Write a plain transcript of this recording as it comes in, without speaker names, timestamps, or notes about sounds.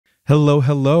Hello,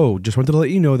 hello. Just wanted to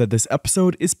let you know that this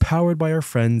episode is powered by our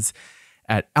friends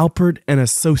at Alpert and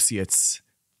Associates.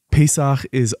 Pesach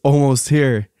is almost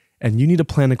here, and you need to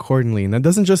plan accordingly. And that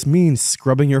doesn't just mean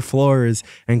scrubbing your floors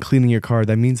and cleaning your car.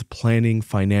 That means planning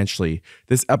financially.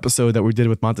 This episode that we did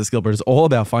with Mattis Gilbert is all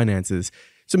about finances.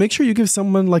 So make sure you give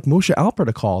someone like Moshe Alpert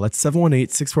a call. That's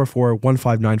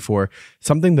 718-644-1594.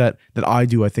 Something that I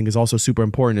do, I think, is also super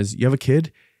important is you have a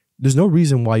kid, there's no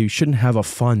reason why you shouldn't have a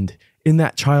fund in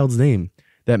that child's name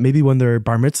that maybe when they're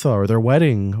bar mitzvah or their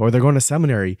wedding or they're going to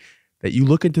seminary, that you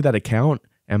look into that account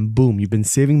and boom, you've been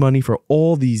saving money for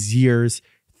all these years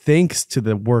thanks to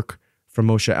the work from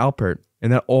Moshe Alpert.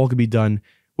 And that all could be done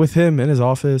with him in his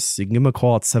office. You can give him a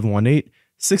call at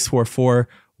 718-644-1594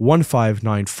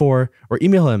 or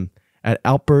email him at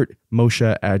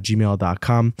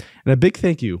alpertmoshe@gmail.com. And a big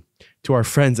thank you to our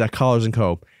friends at Collars &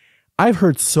 Co. I've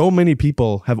heard so many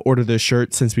people have ordered this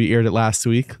shirt since we aired it last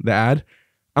week, the ad.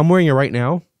 I'm wearing it right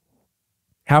now.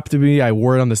 Happen to be, I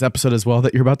wore it on this episode as well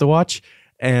that you're about to watch.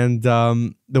 And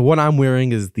the one I'm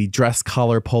wearing is the dress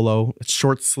collar polo. It's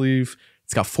short sleeve.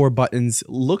 It's got 4 buttons.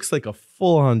 Looks like a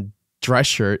full-on dress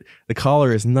shirt. The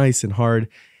collar is nice and hard.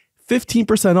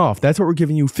 15% off. That's what we're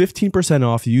giving you. 15%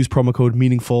 off. You use promo code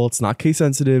meaningful. It's not case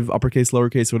sensitive, uppercase,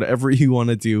 lowercase, whatever you want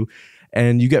to do.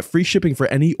 And you get free shipping for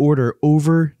any order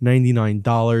over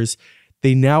 $99.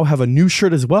 They now have a new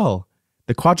shirt as well.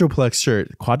 The quadruplex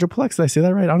shirt. Quadruplex? Did I say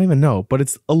that right? I don't even know. But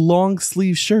it's a long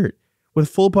sleeve shirt with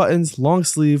full buttons, long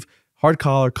sleeve, hard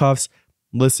collar, cuffs.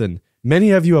 Listen,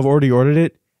 many of you have already ordered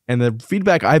it. And the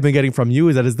feedback I've been getting from you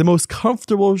is that it's the most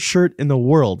comfortable shirt in the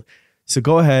world. So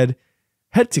go ahead,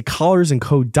 head to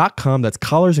collarsandco.com. That's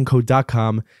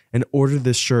collarsandco.com and order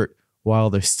this shirt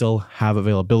while they still have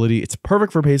availability. It's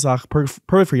perfect for Pesach, perfect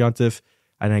for Yontif,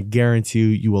 and I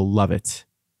guarantee you will love it.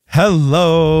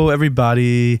 Hello,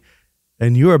 everybody.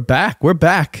 And you are back. We're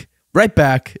back. Right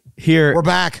back here. We're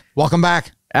back. Welcome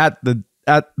back. At the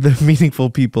Meaningful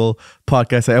People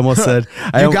podcast. I almost said...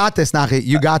 You got this, Nachi.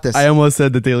 You got this. I almost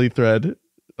said the Daily Thread.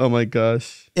 Oh my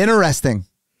gosh. Interesting.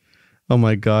 Oh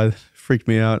my God. Freaked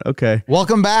me out. Okay.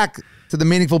 Welcome back to the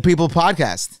Meaningful People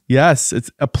podcast. Yes, it's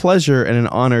a pleasure and an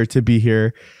honor to be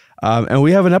here. And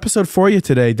we have an episode for you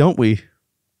today, don't we?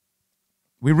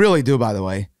 We really do, by the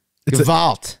way. It's a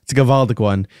Gavaldic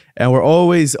one. And we're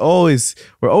always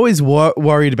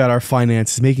worried about our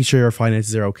finances, making sure our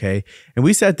finances are okay. And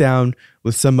we sat down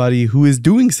with somebody who is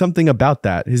doing something about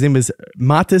that. His name is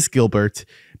Mattis Gilbert.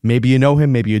 Maybe you know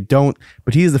him, maybe you don't,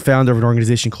 but he is the founder of an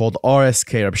organization called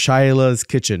RSK, R Shayaleh's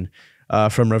Kitchen,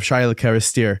 from R Shayala of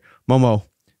Kerestir. Momo,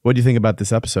 what do you think about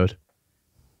this episode?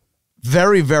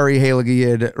 Very, very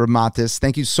Heilige Mattis.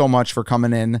 Thank you so much for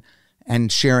coming in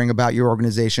and sharing about your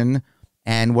organization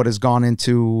and what has gone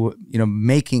into,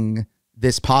 making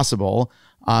this possible.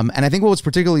 And I think what was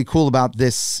particularly cool about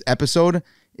this episode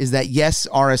is that, yes,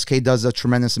 RSK does a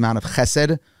tremendous amount of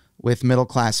chesed with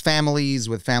middle-class families,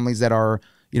 with families that are,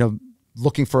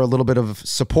 looking for a little bit of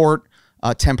support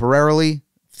temporarily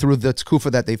through the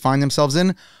tkufa that they find themselves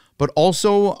in. But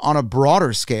also on a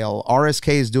broader scale, RSK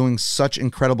is doing such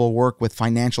incredible work with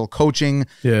financial coaching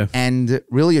and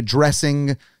really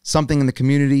addressing something in the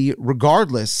community,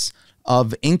 regardless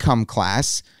of income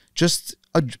class, just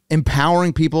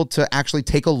empowering people to actually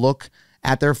take a look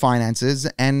at their finances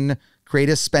and create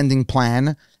a spending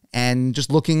plan and just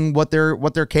looking what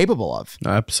they're capable of.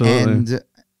 Absolutely. And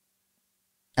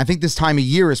I think this time of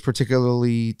year is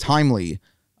particularly timely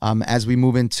as we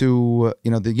move into,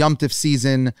 the Yom Tif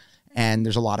season, and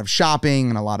there's a lot of shopping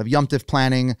and a lot of Yom Tif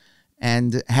planning,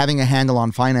 and having a handle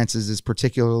on finances is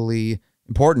particularly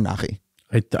important, Nachi.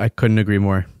 I couldn't agree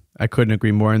more.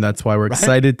 And that's why we're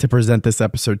excited to present this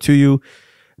episode to you.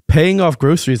 Paying off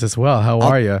groceries as well. How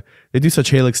are you? They do such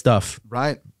Halik stuff.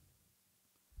 Right.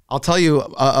 I'll tell you,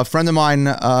 a friend of mine,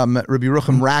 Rabbi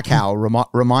Rucham Rakow,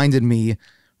 reminded me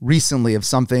recently of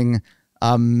something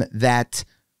that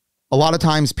a lot of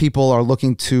times people are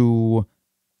looking to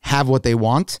have what they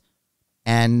want,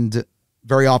 and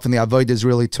very often the avodah is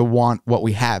really to want what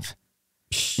we have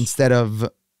instead of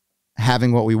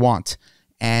having what we want,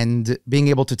 and being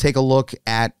able to take a look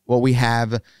at what we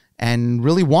have and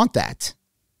really want that,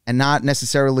 and not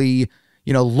necessarily,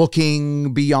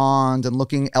 looking beyond and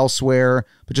looking elsewhere,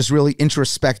 but just really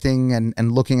introspecting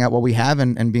and looking at what we have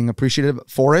and being appreciative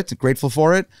for it, grateful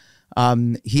for it.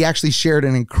 He actually shared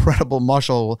an incredible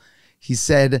mashal. He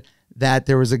said that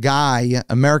there was a guy,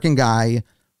 American guy,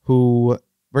 who,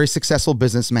 very successful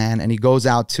businessman, and he goes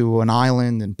out to an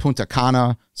island in Punta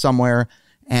Cana somewhere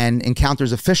and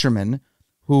encounters a fisherman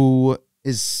who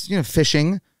is,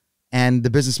 fishing, and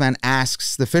the businessman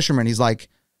asks the fisherman, he's like,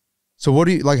 so what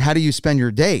do you, how do you spend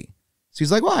your day? So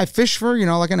he's like, well, I fish for,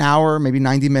 like an hour, maybe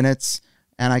 90 minutes,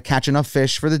 and I catch enough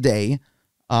fish for the day.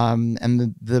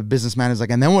 And the businessman is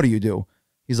like, and then what do you do?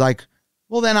 He's like,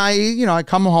 well, then I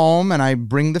come home and I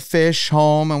bring the fish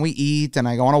home and we eat and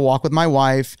I go on a walk with my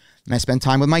wife and I spend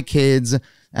time with my kids.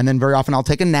 And then very often I'll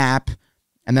take a nap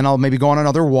and then I'll maybe go on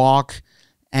another walk.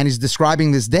 And he's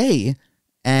describing this day.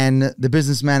 And the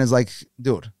businessman is like,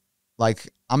 dude, like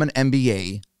I'm an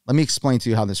MBA. Let me explain to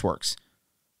you how this works.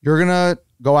 You're going to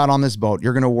go out on this boat.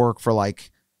 You're going to work for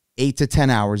like 8 to 10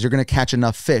 hours. You're going to catch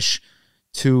enough fish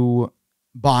to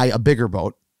buy a bigger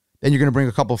boat. Then you're going to bring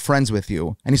a couple of friends with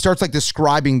you. And he starts like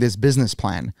describing this business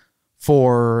plan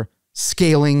for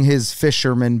scaling his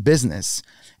fisherman business.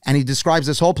 And he describes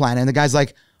this whole plan. And the guy's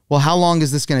like, well, how long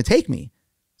is this going to take me?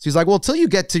 So he's like, well, till you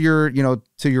get to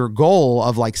your goal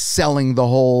of like selling the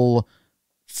whole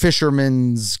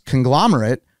fisherman's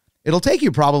conglomerate, it'll take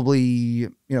you probably,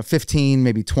 15,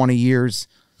 maybe 20 years.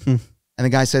 And the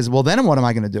guy says, well, then what am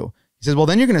I going to do? He says, well,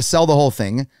 then you're going to sell the whole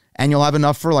thing and you'll have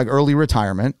enough for like early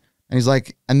retirement. And he's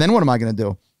like, and then what am I going to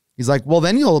do? He's like, well,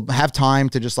 then you'll have time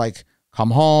to just like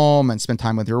come home and spend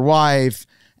time with your wife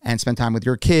and spend time with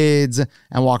your kids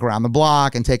and walk around the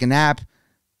block and take a nap.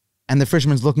 And the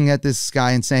fisherman's looking at this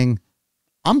guy and saying,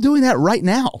 I'm doing that right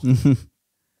now.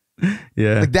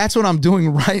 Yeah. Like that's what I'm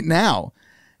doing right now.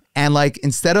 And like,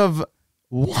 instead of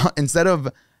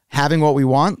having what we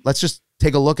want, let's just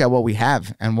take a look at what we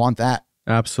have and want that.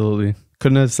 Absolutely.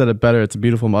 Couldn't have said it better. It's a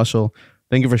beautiful mushal.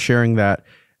 Thank you for sharing that.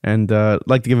 And I'd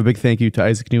like to give a big thank you to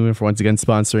Isaac Newman for once again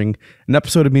sponsoring an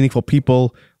episode of Meaningful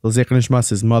People. L'zecher nishmas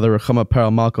his mother, Ruchama,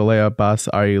 Perel, Malka, Leah, Bas,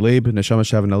 Aryeh, Leib, Neshama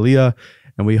Shavan, Leah.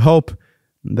 And we hope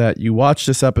that you watch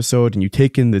this episode and you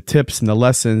take in the tips and the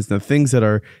lessons and the things that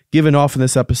are given off in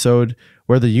this episode.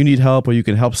 Whether you need help or you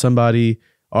can help somebody,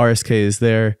 RSK is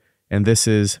there. And this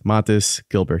is Mattis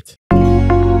Gilbert.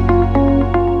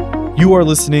 You are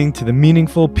listening to the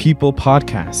Meaningful People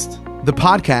podcast. The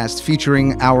podcast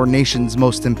featuring our nation's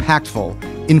most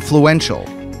impactful, influential,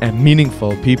 and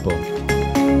meaningful people.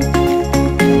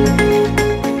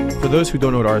 For those who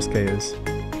don't know what RSK is,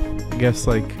 I guess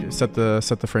like set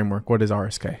the framework. What is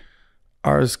RSK?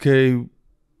 RSK,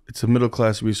 it's a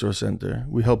middle-class resource center.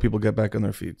 We help people get back on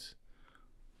their feet.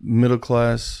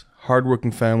 Middle-class,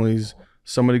 hardworking families,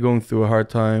 somebody going through a hard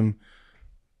time,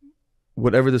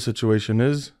 whatever the situation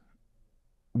is,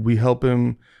 we help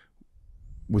him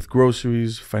with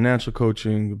groceries, financial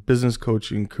coaching, business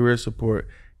coaching, career support.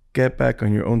 Get back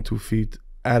on your own 2 feet,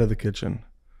 out of the kitchen.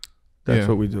 That's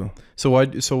what we do. So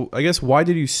I guess why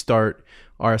did you start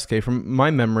RSK? From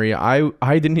my memory, I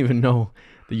didn't even know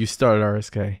that you started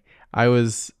RSK. I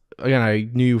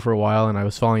knew you for a while and I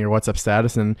was following your WhatsApp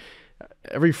status, and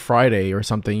every Friday or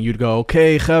something you'd go,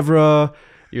 okay, Chevra,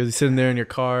 you're sitting there in your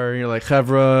car and you're like,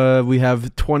 Chevra, we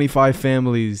have 25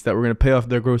 families that we're going to pay off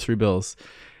their grocery bills.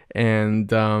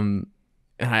 And I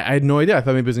had no idea. I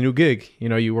thought maybe it was a new gig.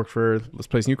 You work for this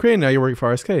place in Ukraine. Now you're working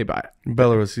for RSK. But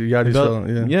Belarus,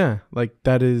 yeah, like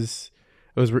that is,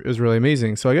 it was really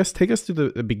amazing. So I guess take us to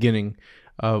the beginning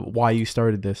of why you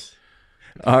started this.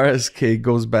 RSK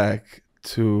goes back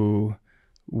to,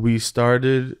 we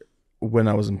started when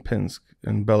I was in Pinsk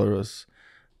in Belarus,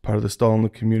 part of the Stalin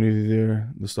community there.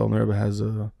 The Stalin Rebbe has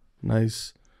a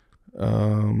nice. He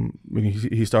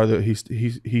founded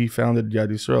Yad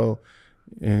Yisrael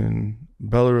in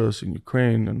Belarus, in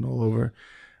Ukraine, and all over.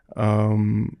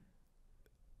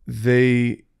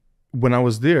 When I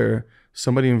was there,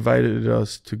 somebody invited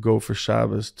us to go for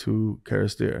Shabbos to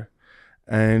Kerestir,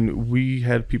 and we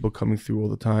had people coming through all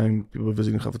the time. People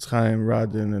visiting Chafetz Chaim,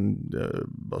 Radin, and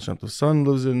Baal Shem Tov's son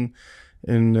lives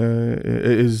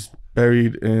is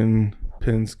buried in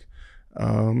Pinsk,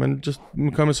 and just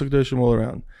Mekayim Sukdeshim all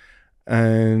around.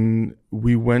 And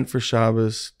we went for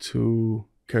Shabbos to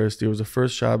Kerestir. It was the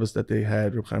first Shabbos that they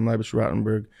had. Reb Chaim Leibish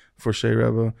Rottenberg, for Shea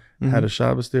Rebbe, had a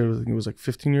Shabbos there. I think it was like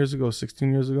 15 years ago,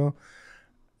 16 years ago.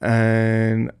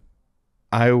 And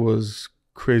I was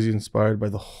crazy inspired by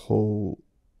the whole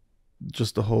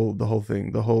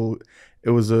thing. It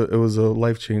was a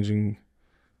life-changing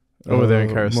over there in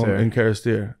Kerestir. In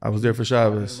Kerestir. I was there for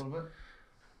Shabbos.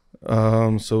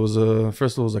 So it was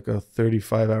first of all, it was like a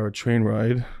 35-hour train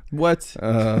ride. What?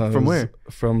 From where?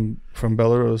 From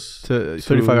Belarus to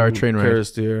 35-hour train ride.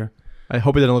 Kerestir. I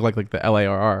hope it didn't look like the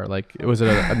LARR. Like, was it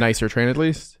a nicer train at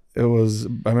least? It was.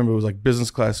 I remember it was like business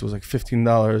class. It was like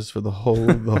 $15 for the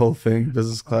whole thing,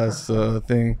 business class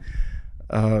thing.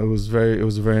 It was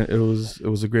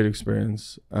a great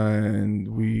experience, and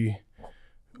we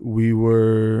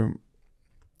were,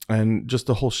 and just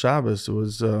the whole Shabbos. It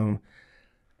was.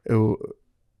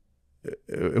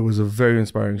 it was a very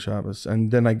inspiring Shabbos.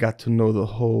 And then I got to know the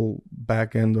whole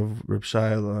back end of Reb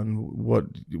Shayaleh and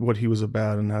what he was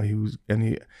about, and how he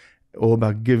all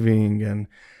about giving, and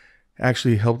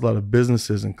actually helped a lot of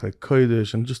businesses and like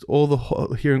Kodesh, and just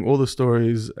hearing all the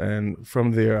stories. And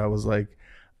from there, I was like,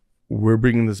 we're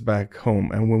bringing this back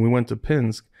home. And when we went to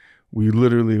Pinsk, we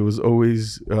literally, it was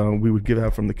always, we would give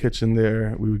out from the kitchen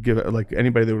there. We would give out, like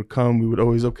anybody that would come, we would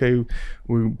always, okay,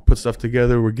 we would put stuff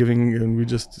together, we're giving, and we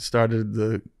just started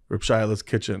the Reb Shayaleh's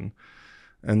kitchen.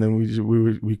 And then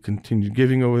we continued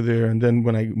giving over there. And then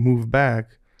when I moved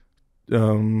back,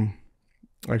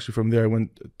 actually from there I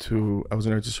was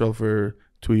in Eretz Yisrael for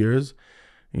 2 years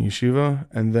in yeshiva.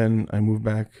 And then I moved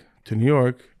back to New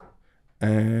York,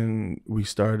 and we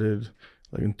started,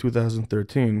 like in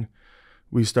 2013,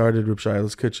 we started Reb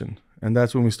Shayaleh's kitchen. And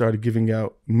that's when we started giving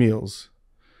out meals.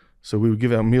 So we would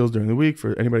give out meals during the week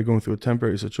for anybody going through a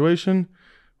temporary situation.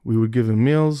 We would give them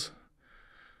meals.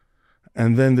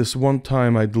 And then this one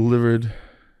time I delivered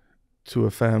to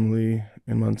a family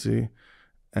in Monsey,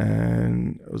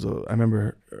 and I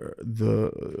remember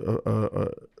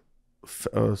the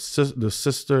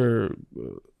sister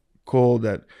called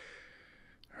that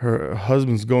her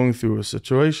husband's going through a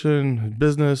situation,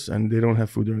 business, and they don't have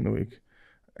food during the week.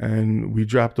 And we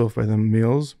dropped off by them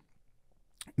meals.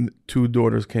 The two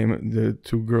girls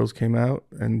came out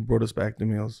and brought us back the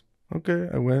meals. Okay,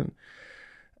 I went,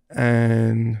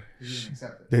 and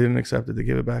they didn't accept it. They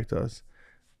gave it back to us.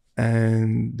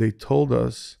 And they told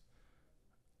us,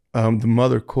 the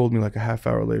mother called me like a half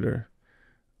hour later,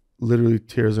 literally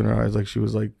tears in her eyes, like she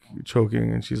was like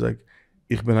choking. And she's like,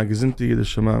 Ich bin a gesinnte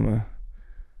Yiddish Mama.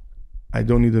 I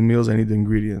don't need the meals, I need the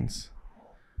ingredients.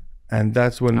 And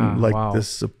that's when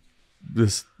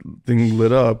this thing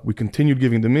lit up. We continued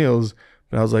giving the meals,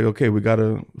 but I was like, okay, we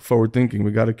gotta forward thinking.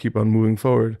 We gotta keep on moving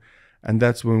forward. And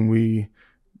that's when we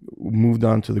moved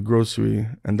on to the grocery,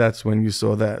 and that's when you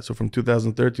saw that. So from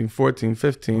 2013, 14,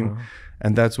 15,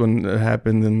 and that's when it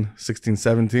happened in 16,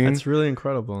 17. That's really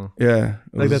incredible. Yeah.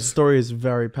 Like that story is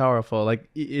very powerful. Like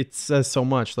it says so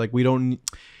much. Like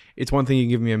it's one thing you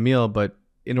give me a meal, but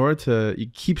in order to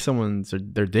keep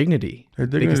their dignity,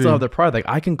 they can still have their pride. Like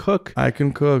I can cook. But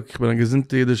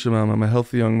I'm a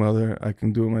healthy young mother. I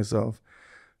can do it myself.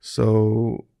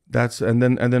 So and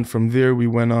then from there we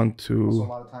went on to. Also, a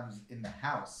lot of times in the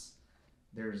house,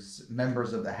 there's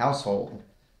members of the household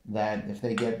that if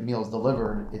they get meals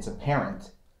delivered, it's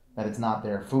apparent that it's not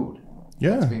their food.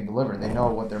 Yeah. That's being delivered. They know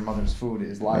what their mother's food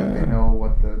is like. Yeah. They know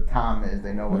what the tam is.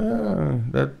 They know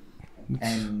what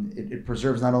and it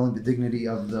preserves not only the dignity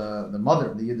of the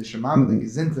mother, the Yiddish Mama, the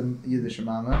Gezintim Yiddish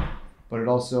Mama, but it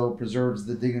also preserves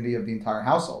the dignity of the entire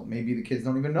household. Maybe the kids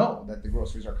don't even know that the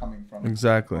groceries are coming from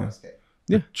exactly. RSK.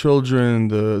 Yeah, children,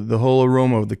 the whole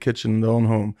aroma of the kitchen, the own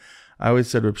home. I always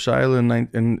said Reb Shayaleh in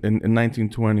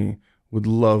 1920 would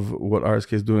love what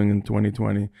RSK is doing in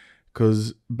 2020,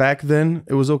 because back then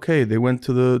it was okay. They went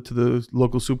to the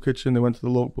local soup kitchen. They went to the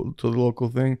local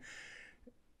thing.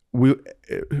 Reb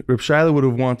Shayaleh would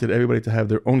have wanted everybody to have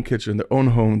their own kitchen, their own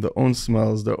home, their own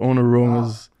smells, their own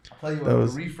aromas. I'll tell you what, a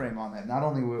reframe on that. Not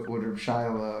only would Reb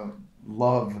Shayaleh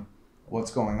love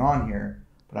what's going on here,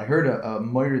 but I heard a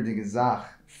Moira de Gezach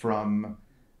from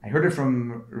Rabbi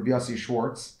Yossi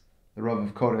Schwartz, the Rav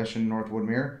of Kodesh in North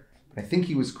Woodmere. But I think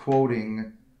he was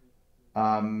quoting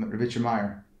Rabbi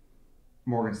Meyer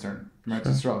Morgenstern from Eretz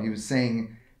Yisrael. He was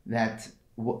saying that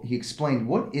he explained,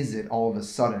 what is it all of a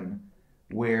sudden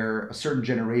where a certain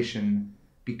generation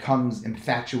becomes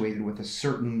infatuated with a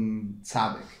certain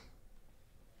tzaddik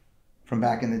from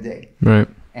back in the day. Right.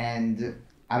 And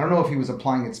I don't know if he was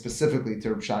applying it specifically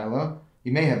to Reb Shayaleh.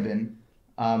 He may have been,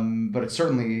 but it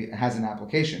certainly has an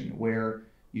application where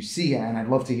you see, and I'd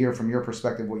love to hear from your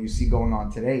perspective what you see going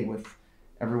on today with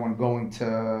everyone going to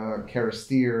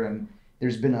Kerestir, and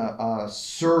there's been a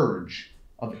surge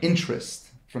of interest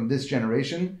from this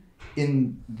generation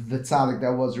in the tzaddik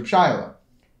that was Reb Shayaleh.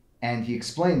 And he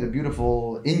explained the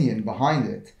beautiful inyan behind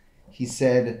it. He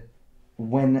said,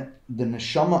 when the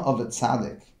neshama of a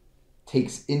tzaddik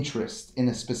takes interest in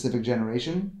a specific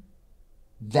generation,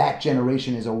 that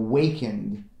generation is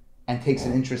awakened and takes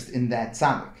an interest in that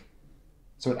tzaddik.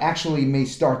 So it actually may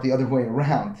start the other way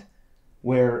around,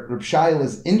 where Reb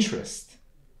Shayaleh's interest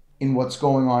in what's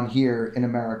going on here in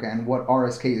America and what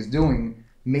RSK is doing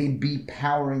may be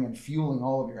powering and fueling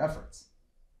all of your efforts.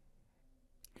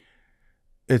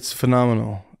 It's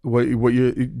phenomenal. The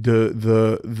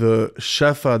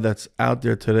shefa that's out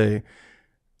there today,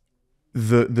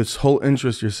 this whole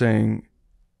interest you're saying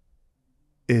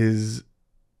is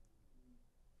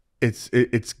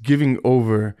it's giving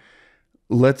over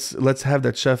let's have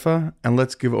that shefa and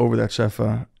let's give over that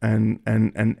shefa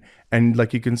and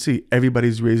like you can see,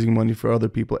 everybody's raising money for other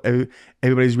people.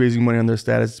 Everybody's raising money on their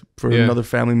status for another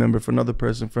family member, for another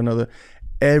person, for another.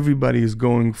 Everybody is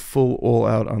going full all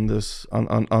out on this,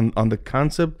 on the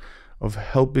concept of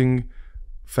helping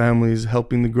families,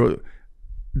 helping the growth.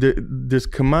 There's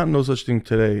come out no such thing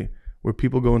today where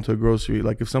people go into a grocery.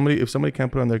 Like if somebody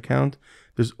can't put on their account,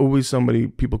 there's always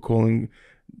people calling.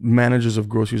 Managers of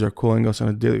groceries are calling us on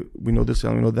a daily. We know this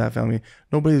family, we know that family.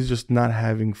 Nobody's just not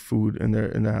having food in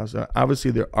their house.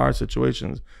 Obviously, there are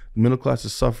situations. The middle class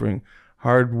is suffering.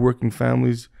 Hard-working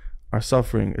families are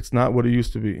suffering. It's not what it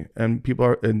used to be, and people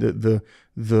are. And the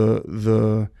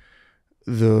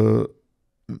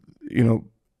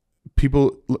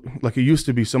people like it used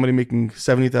to be. Somebody making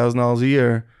 $70,000 a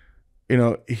year.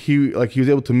 He was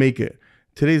able to make it.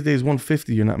 Today's day is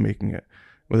 $150. You're not making it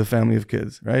with a family of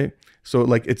kids, right? So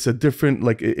like it's a different,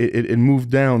 like it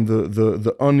moved down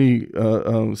the uni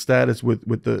status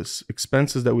with the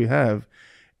expenses that we have.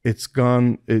 It's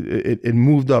gone. It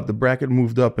moved up. The bracket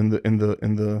moved up in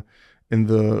the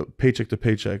paycheck to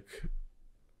paycheck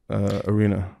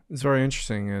arena. It's very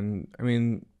interesting, and I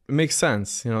mean it makes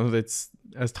sense. It's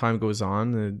as time goes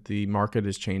on, the market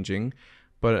is changing,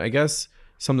 but I guess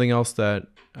something else that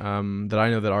I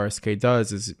know that RSK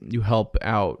does is you help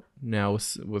out now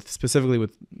specifically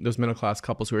with those middle class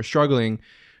couples who are struggling,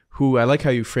 who I like how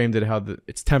you framed it, how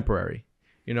it's temporary.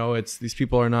 It's these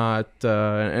people are not,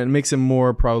 and it makes it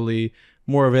probably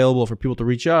more available for people to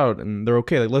reach out, and they're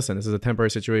okay. Like, listen, this is a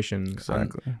temporary situation.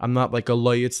 Exactly. I'm not like a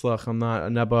lo yitzlach. I'm not a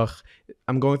nebach.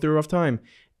 I'm going through a rough time,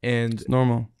 and it's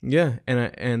normal. Yeah,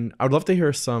 and I'd love to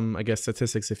hear some, I guess,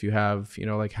 statistics if you have,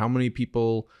 like how many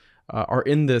people are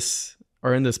in this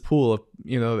pool of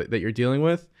that you're dealing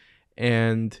with,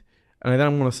 and I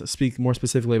then want to speak more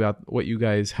specifically about what you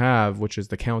guys have, which is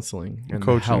the counseling and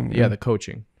coaching, the help. Yeah, the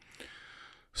coaching.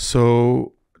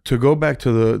 So to go back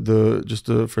to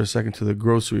for a second to the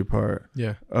grocery part.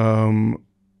 Yeah.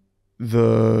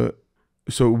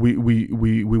 So we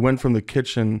went from the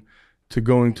kitchen to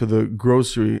going to the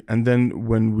grocery, and then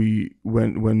when we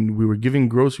were giving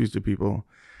groceries to people,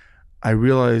 I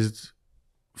realized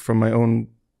from my own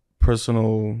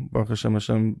personal Baruch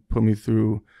Hashem put me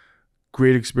through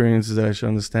great experiences that I should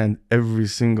understand every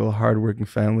single hardworking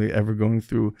family ever going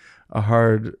through a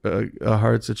hard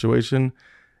situation.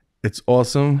 It's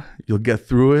awesome. You'll get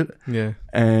through it. Yeah.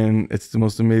 And it's the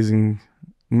most amazing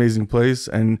place.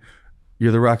 And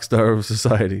you're the rock star of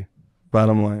society,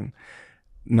 bottom line.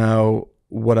 Now,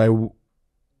 what I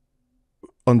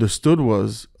understood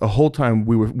was a whole time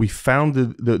we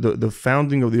founded the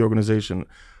founding of the organization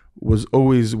was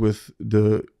always with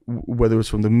whether it's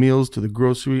from the meals to the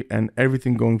grocery and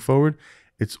everything going forward,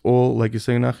 it's all like you're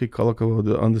saying, Nachi,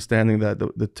 the understanding that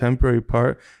the temporary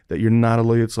part, that you're not a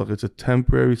lo yitzlach, it's a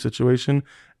temporary situation,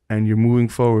 and you're moving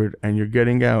forward and you're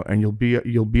getting out and you'll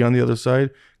be on the other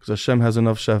side because Hashem has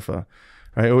enough shefa.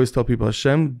 I always tell people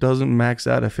Hashem doesn't max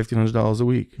out at $1,500 a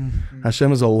week. Mm-hmm.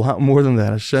 Hashem is a lot more than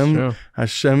that.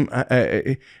 Hashem.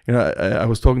 I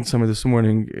was talking to somebody this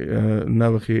morning.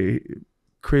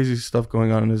 Crazy stuff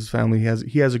going on in his family.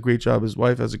 He has a great job. His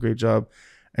wife has a great job,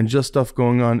 and just stuff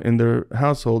going on in their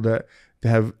household that they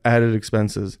have added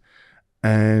expenses,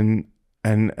 and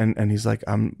he's like,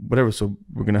 whatever. So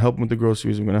we're gonna help him with the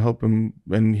groceries. We're gonna help him,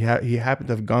 and he happened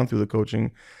to have gone through the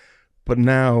coaching, but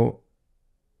now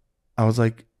I was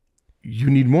like, you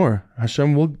need more.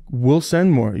 Hashem will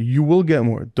send more. You will get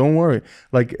more. Don't worry.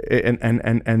 Like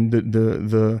and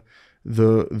the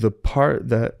part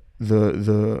that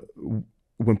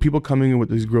when people coming in with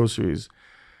these groceries,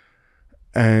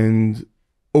 and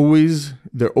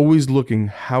they're always looking,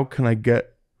 how can I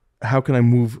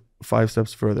move 5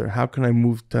 steps further? How can I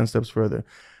move 10 steps further?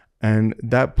 And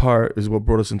that part is what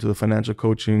brought us into the financial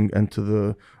coaching and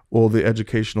to all the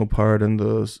educational part and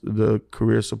the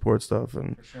career support stuff.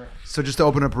 And sure. So just to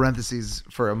open up parentheses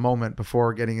for a moment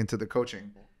before getting into the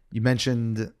coaching, you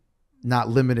mentioned not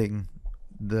limiting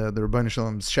the Rebbeinu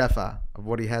Shalom's shefa of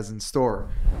what he has in store.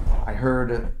 I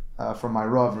heard from my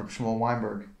Rav, Reb Shmuel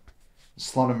Weinberg,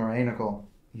 Slonim Einikel,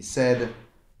 he said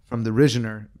from the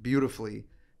Rizhiner beautifully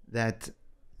that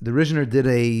the Rizhiner did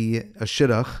a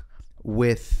shidduch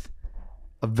with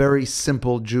a very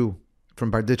simple Jew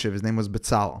from Barditchev. His name was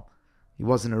Betzalel. He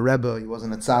wasn't a Rebbe, he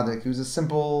wasn't a tzaddik, he was a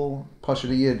simple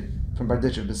Pashut Yid from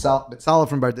Barditchev, Betzalel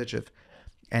from Barditchev.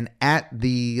 And at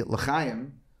the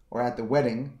L'chaim, or at the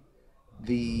wedding,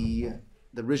 the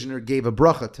Rizhiner gave a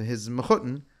bracha to his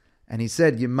mechutin, and he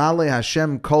said, Yimale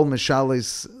Hashem kol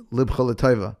mishalis libcha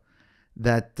l'tova,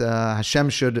 that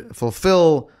Hashem should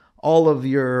fulfill all of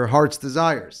your heart's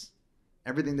desires.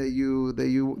 everything that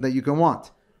you can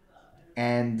want.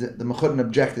 And the Mechutin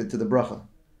objected to the bracha.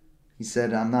 He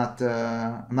said, I'm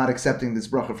not accepting this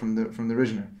bracha from the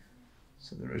Rishner.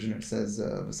 So the Rishner says,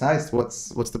 besides,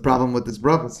 what's the problem with this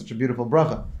bracha? It's such a beautiful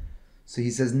bracha. So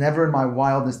he says, never in my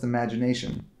wildest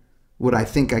imagination would I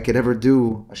think I could ever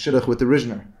do a shidduch with the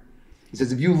Rishner. He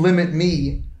says, if you limit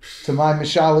me to my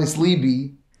mishalis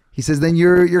libi, he says, then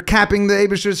you're capping the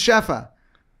Eibusher's shefa.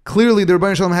 Clearly, the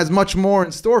Rebbeinu Shalom has much more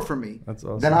in store for me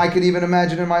than I could even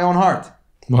imagine in my own heart.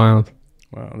 Wild.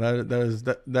 Wow,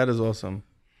 that is awesome.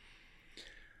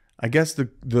 I guess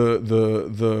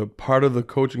the part of the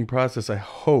coaching process, I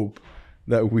hope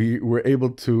that we were able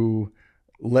to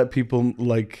let people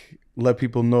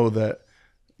know that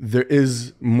there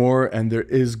is more and there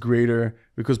is greater,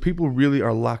 because people really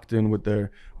are locked in with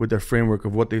their framework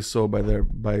of what they saw by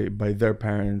their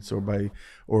parents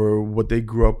or what they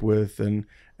grew up with, and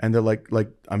they're like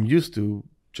I'm used to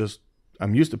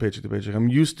paycheck to paycheck. I'm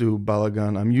used to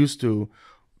balagan. I'm used to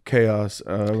chaos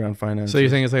around finance. So you're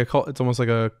saying it's almost like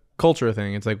a culture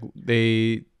thing. It's like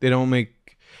they don't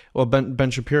make. Well, Ben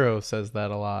Shapiro says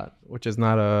that a lot, which is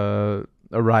not a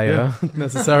raya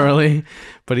necessarily,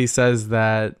 but he says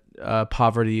that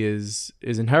poverty is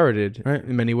inherited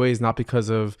in many ways, not because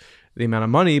of the amount of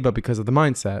money, but because of the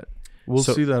mindset. We'll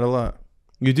see that a lot.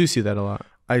 You do see that a lot.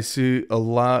 I see a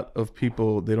lot of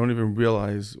people, they don't even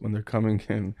realize when they're coming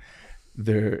in,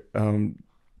 their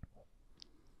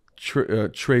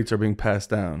traits are being passed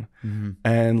down. Mm-hmm.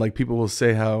 And like people will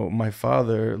say how my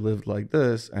father lived like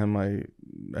this and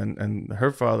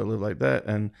her father lived like that,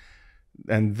 and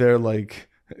they're like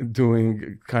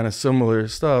doing kind of similar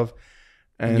stuff.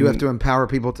 And you have to empower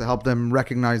people to help them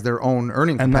recognize their own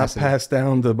earning and capacity. not pass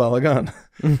down the balagan.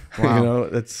 Wow. You know,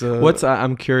 that's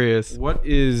I'm curious.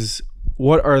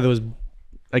 What are those?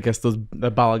 I guess the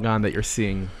balagan that you're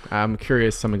seeing. I'm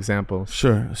curious. Some examples.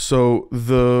 Sure. So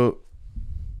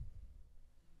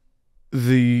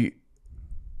the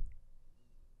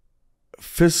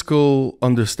fiscal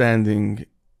understanding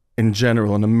in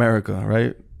general in America,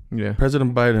 right? Yeah.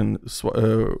 President Biden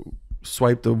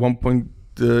swiped the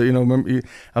remember,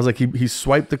 I was like, he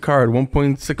swiped the card,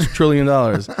 $1.6 trillion.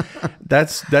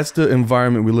 That's the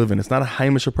environment we live in. It's not a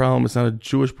Heimische problem. It's not a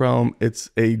Jewish problem. It's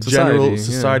a general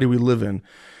society we live in.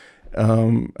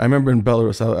 I remember in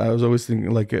Belarus, I was always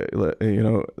thinking like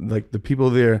the people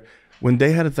there, when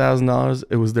they had $1,000,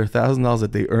 it was their $1,000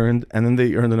 that they earned, and then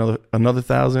they earned another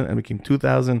 1,000 and became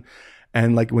 2,000.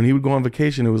 And like when he would go on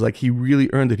vacation, it was like he really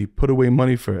earned it. He put away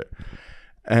money for it.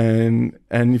 And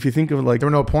if you think of like, there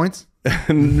were no points.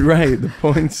 Right, the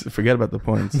points. Forget about the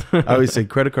points. I always say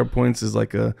credit card points is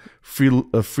like a free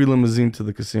limousine to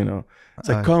the casino. It's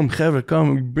like come,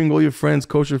 bring all your friends,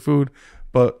 kosher food,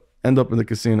 but end up in the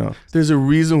casino. There's a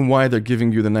reason why they're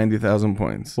giving you the 90,000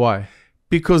 points. Why?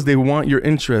 Because they want your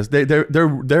interest. They're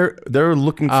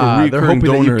looking for recurring they're hoping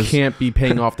donors. That you can't be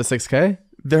paying off the $6K.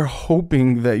 They're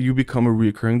hoping that you become a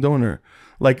recurring donor.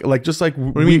 Like just like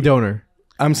what do you mean donor?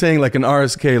 I'm saying like an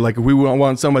RSK, like we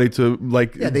want somebody to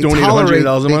like donate $100 a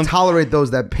month. They tolerate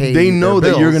those that pay. They know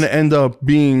their that bills. you're going to end up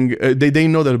being. They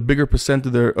know that a bigger percent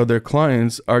of their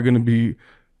clients are going to be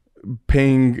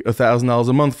paying $1,000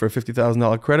 a month for a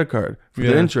 $50,000 credit card for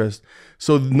their interest.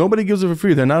 So nobody gives it for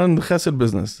free. They're not in the chesed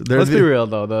business. Let's be real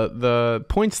though. The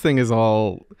points thing is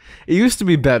all. It used to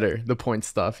be better. The point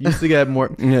stuff. You used to get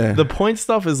more. Yeah. The point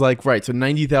stuff is like right. So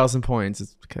 90,000 points.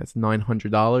 It's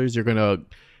 $900. You're gonna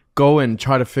go and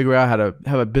try to figure out how to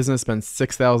have a business spend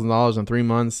 $6,000 in 3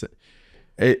 months.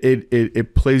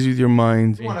 It plays with your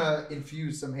mind. You want to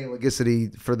infuse some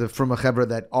halagicity from a chevra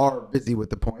that are busy with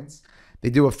the points. They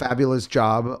do a fabulous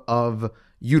job of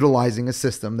utilizing a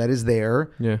system that is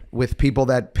there with people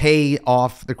that pay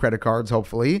off the credit cards,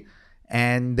 hopefully,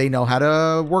 and they know how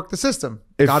to work the system.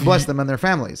 God bless them and their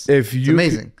families. It's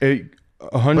amazing.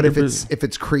 100%. But if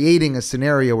it's creating a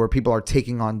scenario where people are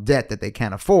taking on debt that they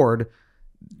can't afford,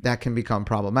 that can become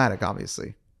problematic,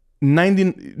 obviously.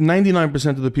 99%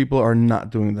 of the people are not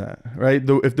doing that, right?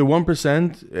 If the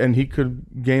 1% and he'll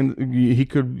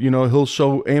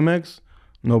show Amex,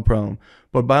 no problem.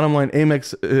 But bottom line,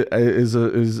 Amex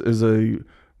is a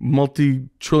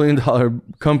multi-trillion-dollar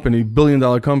company,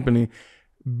 billion-dollar company,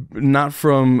 not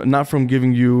from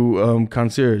giving you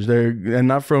concierge, and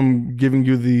not from giving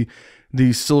you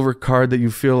the silver card that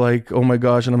you feel like, oh my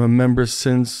gosh, and I'm a member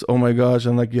since, oh my gosh,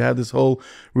 and like you have this whole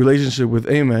relationship with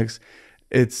Amex.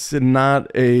 It's not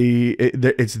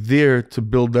it's there to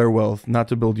build their wealth, not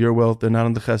to build your wealth. They're not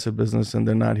in the chesed business, and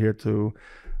they're not here to,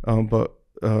 but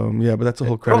that's a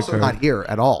whole credit also card. Not here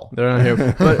at all. They're not here,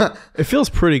 but it feels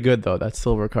pretty good though. That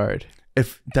silver card.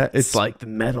 if that It's like the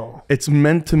metal. it's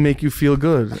meant to make you feel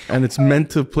good, and it's meant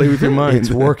to play with your mind.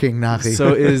 It's working, Nachi.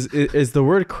 So is the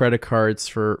word credit cards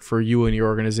for you and your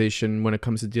organization when it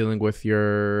comes to dealing with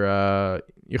your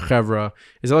chevra,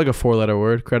 is that like a 4-letter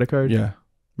word, credit card? Yeah,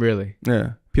 Really?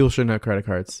 yeah. People shouldn't have credit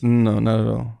cards. No, not at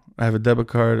all. I have a debit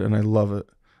card and I love it.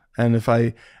 And if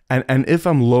if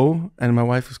I'm low and my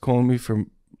wife is calling me for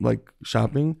like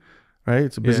shopping, right?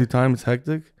 It's a busy time, it's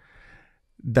hectic.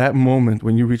 That moment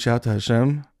when you reach out to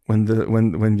Hashem,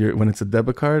 when it's a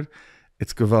debit card,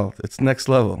 it's gewalt. It's next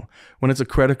level. When it's a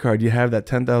credit card, you have that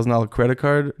 $10,000 credit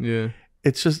card. Yeah.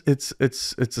 It's just it's a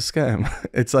scam.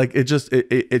 It's like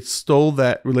it stole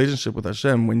that relationship with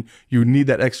Hashem when you need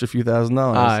that extra few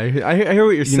 $1,000s. I hear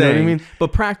what you're saying. You know what I mean?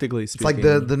 But practically speaking, It's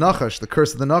like the Nachash, the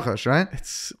curse of the Nachash, right?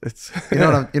 It's You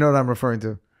know what I'm referring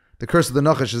to. The curse of the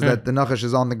Nachash is that the Nachash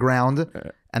is on the ground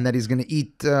and that he's going to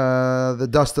eat the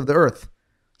dust of the earth.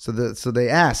 So they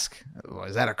ask, well,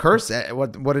 is that a curse?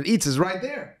 What it eats is right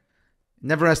there. It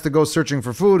never has to go searching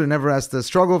for food. It never has to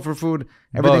struggle for food.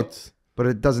 Everything, but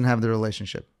it doesn't have the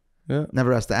relationship. Yeah.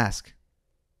 Never has to ask.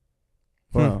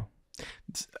 Wow.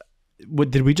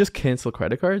 Did we just cancel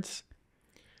credit cards?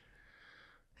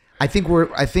 I think we're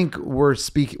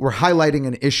highlighting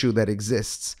an issue that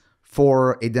exists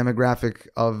for a demographic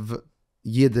of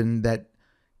Yidden that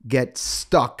get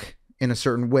stuck in a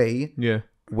certain way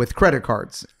with credit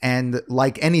cards. And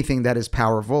like anything that is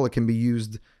powerful, it can be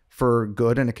used for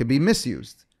good and it can be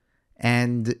misused.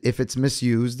 And if it's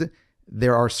misused,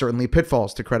 there are certainly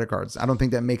pitfalls to credit cards. I don't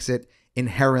think that makes it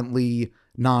inherently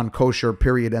non-kosher,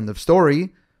 period, end of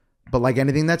story. But like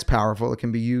anything that's powerful, it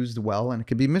can be used well and it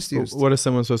can be misused. What is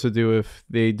someone supposed to do if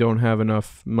they don't have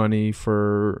enough money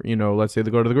for, let's say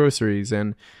they go to the groceries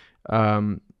and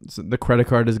so the credit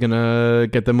card is going to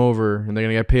get them over and they're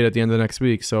going to get paid at the end of the next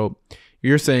week. So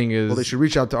you're saying is... Well, they should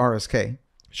reach out to RSK.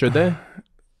 Should they?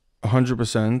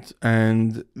 100%.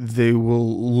 And they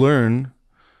will learn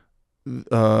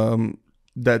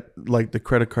that like the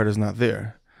credit card is not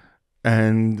there.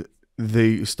 And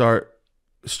they start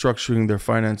structuring their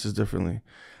finances differently,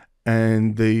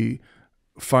 and they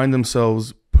find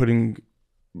themselves putting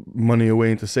money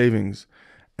away into savings.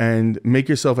 And make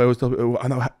yourself, I always tell people, what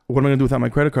am I going to do without my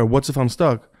credit card? What's if I'm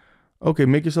stuck? Okay,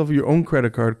 make yourself your own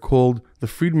credit card called the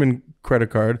Friedman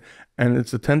credit card, and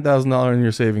it's a $10,000 in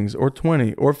your savings, or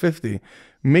 20 or 50.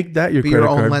 Make that your credit card. Be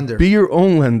your own lender. Be your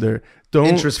own lender. Don't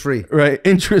interest free. Right,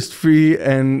 interest free,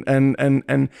 and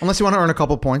unless you want to earn a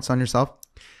couple points on yourself.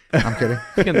 I'm kidding.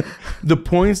 The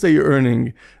points that you're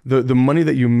earning, the money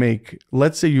that you make.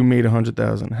 Let's say you made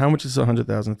 100,000. How much is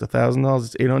 100,000? It's $1,000.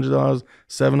 It's $800.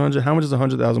 $700. How much is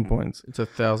 100,000 points? It's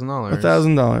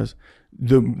 $1,000.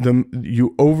 $1,000.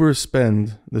 You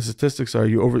overspend. The statistics are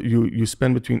you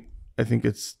spend between, I think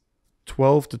it's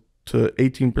 12 to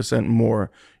 18%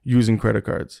 more using credit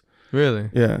cards. Really?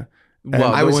 Yeah.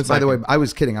 Well, by the way, I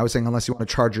was kidding. I was saying unless you want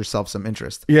to charge yourself some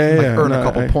interest, earn a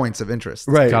couple points of interest.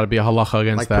 Right, got to be a halacha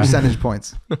against like that. Percentage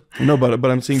points. No, but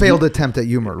I'm saying failed attempt at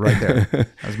humor right there. That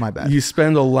was my bad. You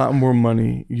spend a lot more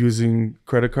money using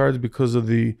credit cards because of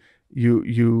there's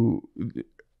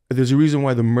a reason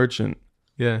why the merchant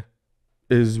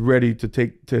is ready to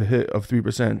take a hit of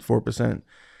 3%, 4%.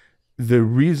 The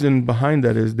reason behind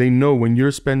that is they know when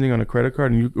you're spending on a credit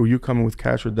card and you come in with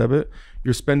cash or debit,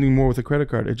 you're spending more with a credit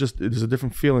card. There's a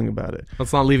different feeling about it.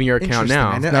 That's not leaving your account now.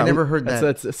 I never heard that.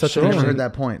 That's such I never heard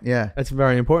that point. Yeah, that's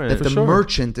very important. That the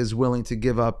merchant is willing to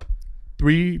give up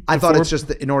 3. I thought it's just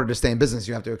that in order to stay in business,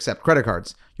 you have to accept credit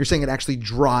cards. You're saying it actually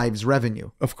drives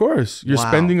revenue. Of course, you're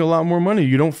spending a lot more money.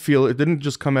 You don't feel it didn't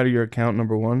just come out of your account.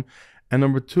 Number one, and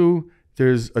number two,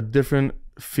 there's a different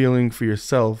feeling for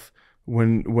yourself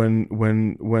when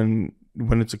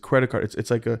it's a credit card.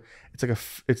 It's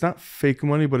not fake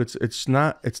money, but it's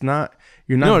not you're not.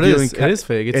 No, it dealing is. It is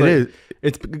fake.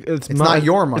 It's not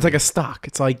your money. It's like a stock.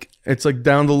 It's like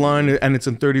down the line, and it's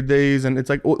in 30 days, and it's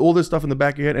like all this stuff in the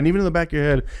back of your head, and even in the back of your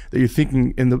head that you're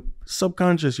thinking in the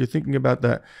subconscious, you're thinking about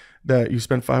that you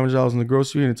spent $500 in the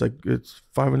grocery, and it's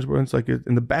 500 points. Like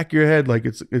in the back of your head, like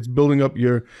it's building up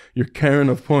your Karen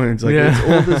of points. Like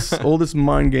it's all this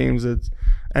mind games.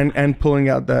 And pulling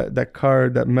out that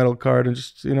card, that metal card, and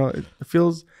just it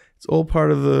feels it's all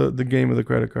part of the game of the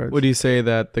credit cards. Would you say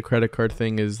that the credit card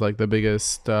thing is like the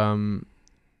biggest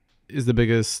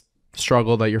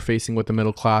struggle that you're facing with the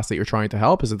middle class that you're trying to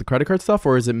help? Is it the credit card stuff,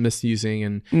 or is it misusing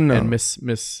and miss?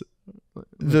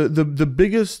 The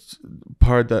biggest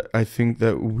part that I think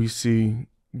that we see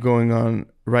going on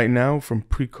right now from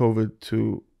pre-COVID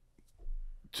to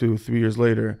 3 years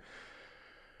later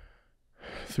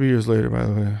 3 years later, by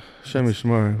the way. Shem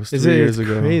Yishmar. It was 3 Is it years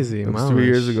ago. crazy? It was 3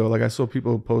 years ago. Like I saw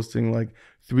people posting like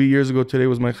 3 years ago today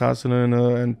was my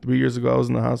chasana, and 3 years ago I was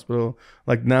in the hospital.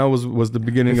 Like now was the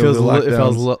beginning of the lockdowns. It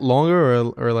feels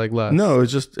longer or like less? No,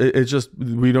 it's just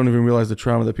we don't even realize the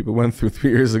trauma that people went through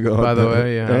 3 years ago. By the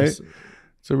way, yeah, right?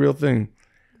 It's a real thing.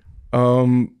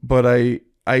 But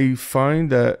I find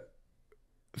that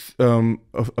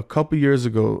a couple years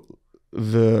ago,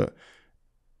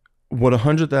 what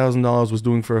 $100,000 was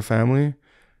doing for a family,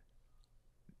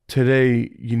 today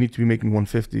you need to be making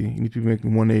 150, you need to be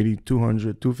making 180,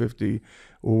 200, 250,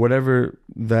 or whatever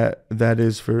that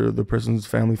is for the person's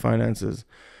family finances.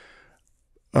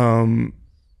 And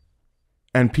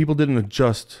people didn't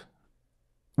adjust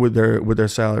with their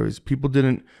salaries. People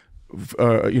didn't,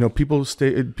 people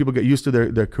get used to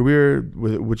their career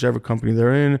with whichever company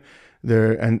they're in,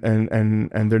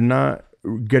 and they're not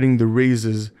getting the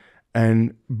raises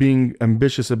and being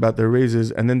ambitious about their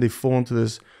raises, and then they fall into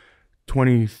this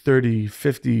 $20, $30,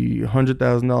 $50,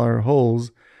 $100,000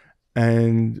 holes,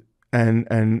 and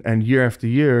year after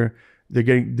year they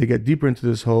get deeper into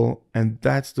this hole, and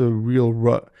that's the real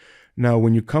rut. Now,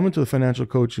 when you come into the financial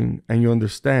coaching and you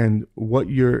understand what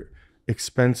your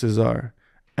expenses are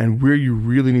and where you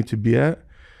really need to be at,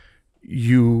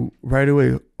 you right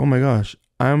away, oh my gosh,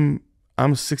 I'm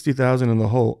 60,000 in the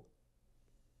hole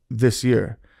this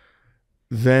year.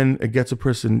 Then it gets a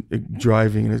person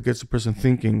driving, and it gets a person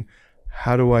thinking,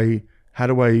 how do I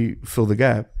fill the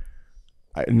gap?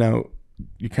 Now,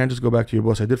 you can't just go back to your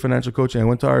boss. I did financial coaching. I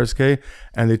went to RSK,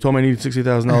 and they told me I needed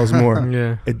 $60,000 more.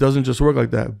 Yeah. It doesn't just work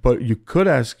like that. But you could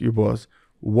ask your boss,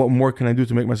 what more can I do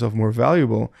to make myself more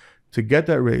valuable to get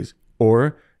that raise?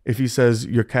 Or if he says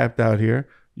you're capped out here,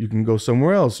 you can go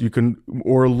somewhere else. You can,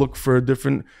 or look for a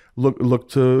different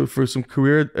for some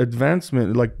career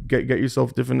advancement. Like get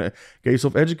yourself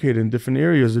educated in different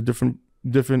areas or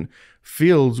different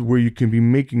fields where you can be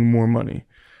making more money.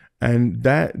 And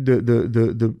that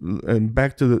and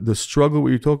back to the struggle what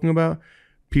you're talking about,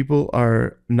 people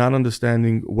are not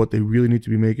understanding what they really need to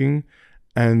be making,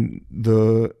 and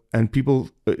people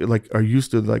like are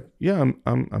used to like, yeah,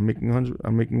 I'm making 100,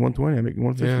 I'm making 120, I'm making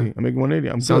 150, Yeah. I'm making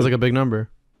 180. Sounds like a big number.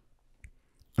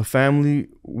 A family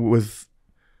with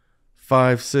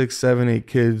 5, 6, 7, 8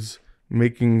 kids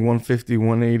making 150,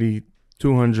 180,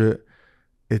 200.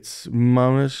 It's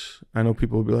mamish. I know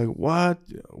people will be like, what?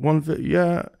 150?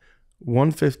 Yeah.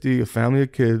 150, a family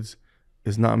of kids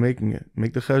is not making it.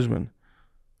 Make the cheshbon,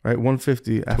 right?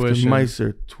 150 after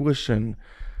meiser, tuition,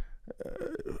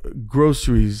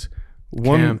 groceries,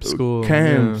 school,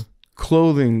 camps,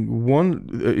 clothing,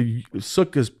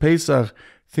 sukkahs, Pesach.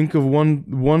 Think of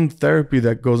one therapy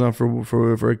that goes on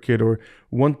for a kid, or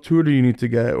one tutor you need to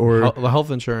get, or the health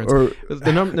insurance. Or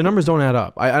the numbers don't add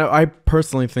up. I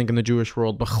personally think in the Jewish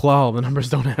world, b'chlal, the numbers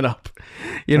don't add up.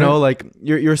 You know, like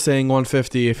you're saying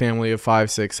 150, a family of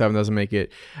 5, 6, 7 doesn't make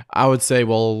it. I would say,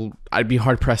 well, I'd be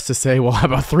hard pressed to say, well, how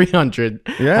about 300?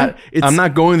 Yeah, I'm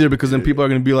not going there because then people are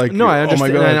going to be like, no, I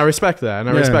understand, oh my God. and I respect that,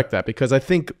 I respect that because I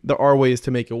think there are ways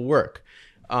to make it work.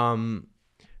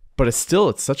 But it's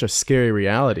such a scary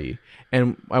reality.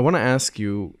 And I want to ask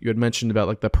you, you had mentioned about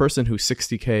like the person who's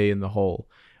 60K in the hole.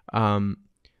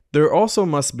 There also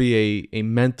must be a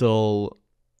mental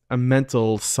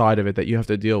side of it that you have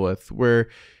to deal with, where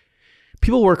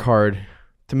people work hard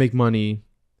to make money,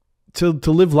 to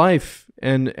live life.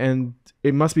 And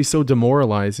it must be so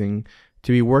demoralizing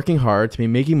to be working hard, to be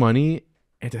making money,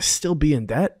 and to still be in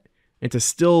debt, and to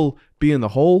still be in the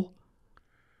hole.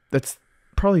 That's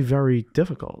probably very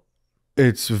difficult.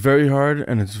 It's very hard,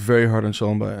 and it's very hard on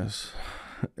Shalom Bayis.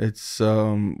 It's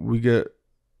we get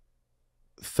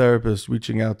therapists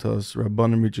reaching out to us,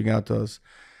 Rabbanim reaching out to us.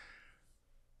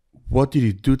 What did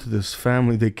you do to this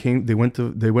family? They went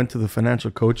to the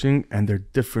financial coaching, and they're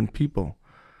different people.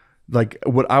 Like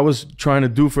what I was trying to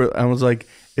do I was like,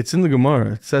 it's in the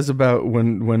Gemara. It says about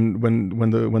when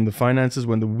the finances,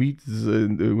 when the wheat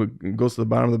goes to the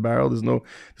bottom of the barrel, there's no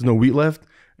wheat left,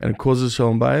 and it causes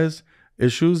Shalom Bayis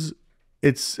issues.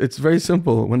 It's very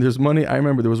simple. When there's money, I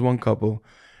remember there was one couple.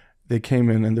 They came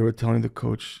in and they were telling the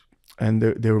coach, and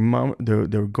they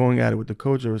were going at it with the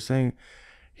coach. They were saying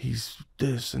he's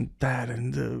this and that,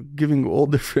 and giving all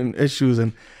different issues,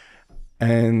 and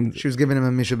she was giving him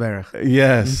a mishaberach.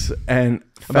 Yes, and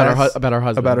about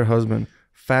her husband.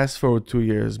 Fast forward 2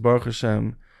 years, Baruch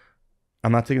Hashem.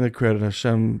 I'm not taking the credit.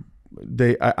 Hashem.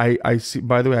 I see.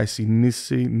 By the way, I see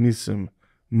nisim.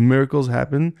 Miracles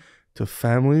happen to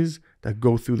families that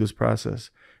go through this process,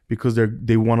 because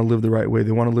they want to live the right way.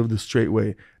 They want to live the straight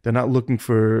way. They're not looking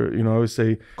for, I always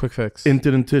say, quick fix.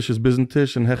 Inter and tish is business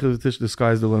tish, and hechel tish, the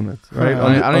sky's the limit, right?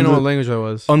 I don't know what language that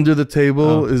was. Under the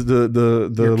table is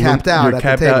the you're capped out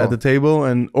at the table,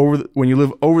 and when you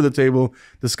live over the table,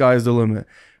 the sky is the limit.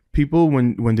 People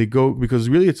when they go, because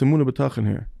really it's a emunah b'tachin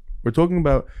here. We're talking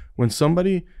about when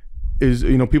somebody is,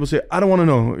 people say, I don't want to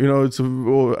know,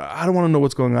 I don't want to know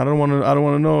what's going on. I don't want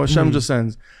to know. Hashem just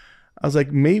sends. I was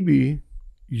like, maybe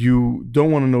you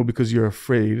don't want to know because you're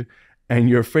afraid, and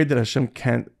you're afraid that Hashem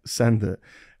can't send it.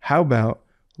 How about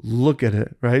look at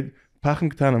it, right?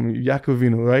 Pachim Ketanim,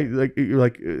 Yaakovinu, right? Like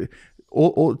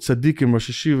all tzaddikim, Rosh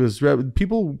Hashivas,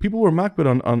 people were makbid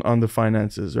on the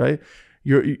finances, right?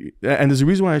 And there's a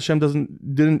reason why Hashem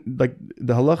didn't like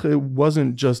the halacha. It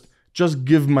wasn't just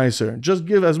give meiser, just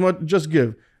give as much, just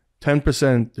give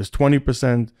 10%. There's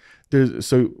 20%.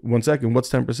 So 1 second, what's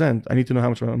 10%? I need to know how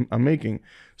much I'm making.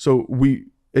 So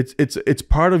it's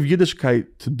part of Yiddishkeit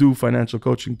to do financial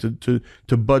coaching,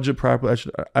 to budget properly.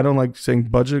 I don't like saying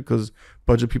budget because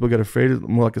budget people get afraid. It's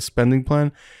more like a spending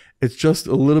plan. It's just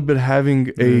a little bit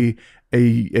having a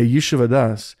yishuv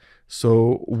adas.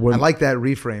 So I like that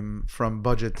reframe from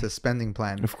budget to spending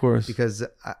plan. Of course. Because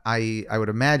I would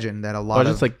imagine that a lot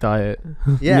budget's like diet.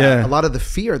 A lot of the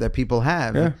fear that people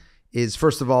have is,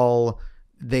 first of all,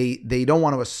 they don't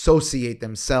want to associate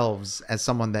themselves as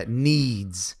someone that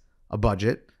needs a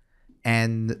budget.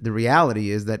 And the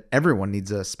reality is that everyone needs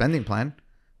a spending plan.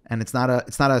 And it's not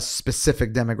a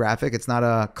specific demographic. It's not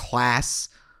a class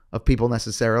of people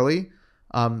necessarily.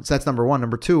 So that's number one.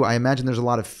 Number two, I imagine there's a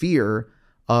lot of fear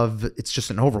of it's just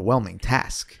an overwhelming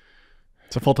task.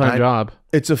 It's a full-time job.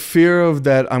 It's a fear of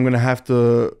that I'm gonna have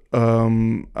to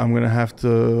karg,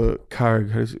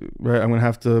 right? I'm gonna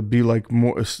have to be like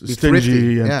more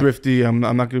stingy and thrifty. I'm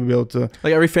not gonna be able to.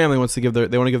 Like every family wants to give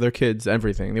their kids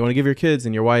everything. They want to give your kids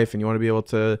and your wife, and you want to be able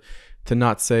to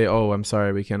not say, "Oh, I'm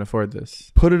sorry, we can't afford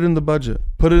this." Put it in the budget.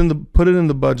 Put it in the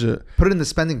budget. Put it in the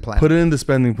spending plan. Put it in the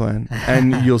spending plan,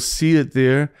 and you'll see it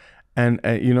there. And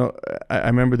I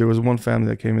remember there was one family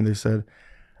that came in. They said,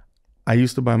 I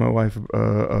used to buy my wife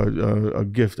a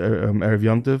gift, Erev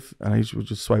Yom Tov, and I used to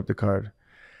just swipe the card.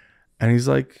 And he's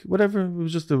like, whatever,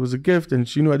 it was a gift, and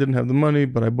she knew I didn't have the money,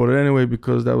 but I bought it anyway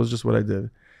because that was just what I did.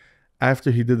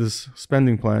 After he did this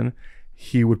spending plan,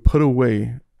 he would put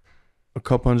away a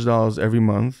couple $100 every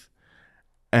month,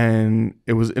 and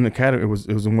it was in a category.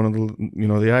 It was in one of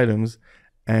the the items,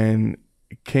 and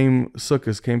came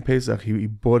Sukkot, came Pesach, he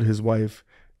bought his wife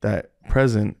that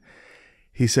present.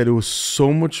 He said it was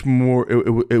so much more.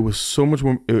 It was so much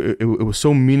more. It was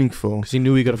so meaningful because he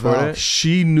knew he could afford it.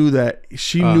 She knew that.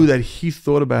 She knew that he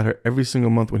thought about her every single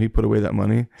month when he put away that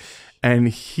money,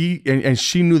 and she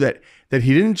knew that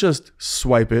he didn't just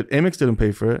swipe it. Amex didn't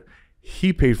pay for it.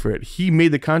 He paid for it. He made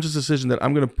the conscious decision that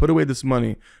I'm going to put away this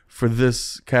money for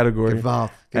this category.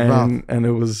 And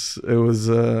it was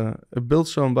it built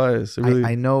Shalom bias. Really,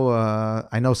 I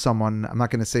know someone. I'm not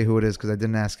going to say who it is because I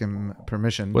didn't ask him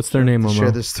permission. What's their name, Momo?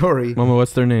 Share the story. Momo,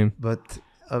 what's their name? But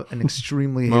an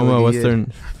extremely Momo, what's their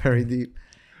very deep.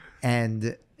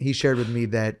 And he shared with me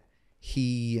that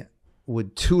he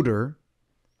would tutor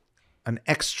an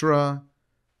extra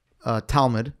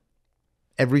Talmud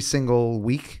every single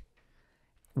week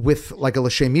with like a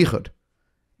l'shem yichud,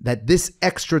 that this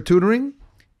extra tutoring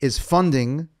is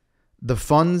funding the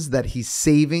funds that he's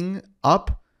saving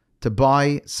up to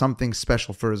buy something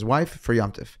special for his wife for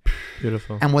Yom Tov.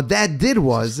 Beautiful. And what that did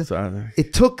was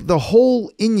it took the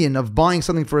whole inyan of buying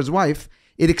something for his wife,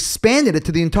 it expanded it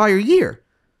to the entire year.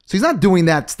 So he's not doing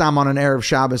that stam on an Erev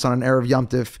Shabbos, on an Erev Yom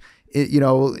Tov,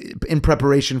 in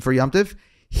preparation for Yom Tov.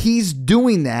 He's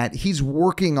doing that. He's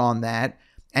working on that.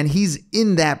 And he's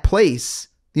in that place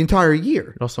the entire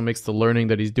year. It also makes the learning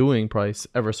that he's doing probably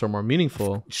ever so more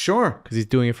meaningful. Sure. Because he's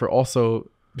doing it for also,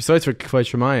 besides for Kvod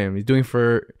Shemayim, he's doing it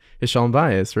for his Shalom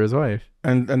Bayis, for his wife.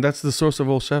 And that's the source of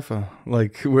all Shefa.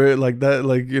 Like, we're like that,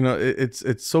 like,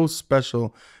 it's so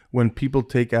special when people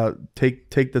take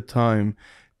the time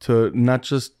to not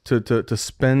just to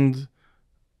spend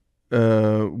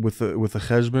with a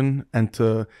cheshbon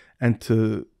and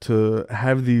to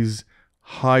have these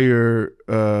higher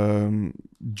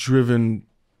driven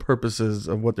purposes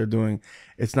of what they're doing.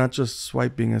 It's not just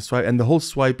swiping and swipe, and the whole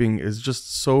swiping is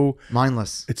just so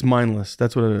mindless. It's mindless.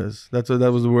 That's what it is. That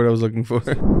was the word I was looking for.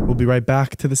 We'll be right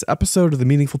back to this episode of the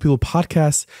Meaningful People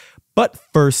podcast. But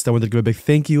first, I wanted to give a big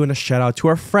thank you and a shout out to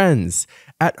our friends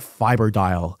at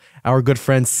Fiberdial. Our good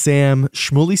friend Sam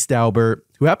Shmuley Staubert,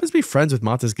 who happens to be friends with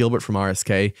Mattis Gilbert from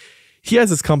RSK. He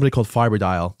has this company called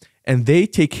Fiberdial, and they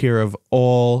take care of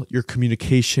all your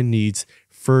communication needs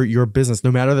for your business.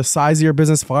 No matter the size of your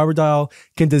business, Fiberdial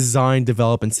can design,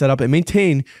 develop, and set up and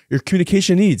maintain your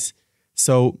communication needs.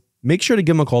 So make sure to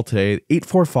give them a call today at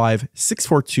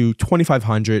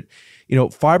 845-642-2500.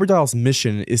 Fiberdial's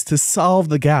mission is to solve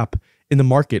the gap in the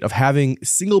market of having a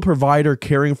single provider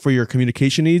caring for your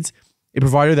communication needs, a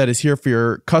provider that is here for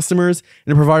your customers,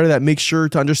 and a provider that makes sure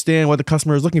to understand what the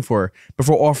customer is looking for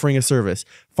before offering a service.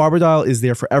 Fiberdial is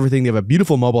there for everything. They have a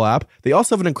beautiful mobile app. They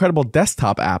also have an incredible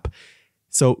desktop app.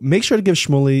 So make sure to give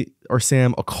Shmuley or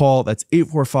Sam a call. That's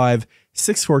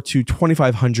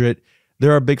 845-642-2500.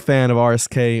 They're a big fan of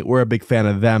RSK. We're a big fan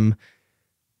of them.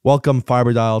 Welcome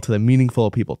Fiberdial to the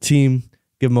Meaningful People team.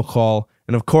 Give them a call.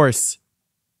 And of course,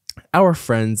 our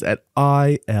friends at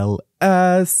ILS.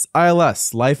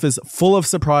 Life is full of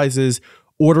surprises.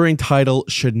 Ordering title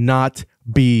should not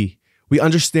be. We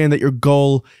understand that your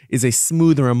goal is a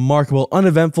smooth and remarkable,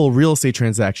 uneventful real estate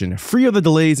transaction, free of the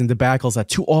delays and debacles that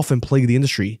too often plague the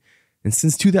industry. And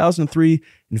since 2003,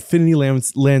 Infinity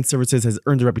Land Services has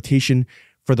earned a reputation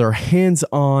for their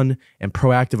hands-on and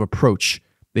proactive approach.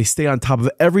 They stay on top of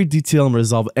every detail and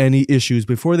resolve any issues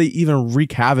before they even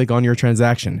wreak havoc on your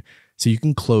transaction, so you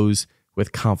can close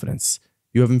with confidence.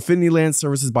 You have Infinity Land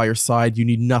Services by your side. You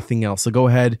need nothing else. So go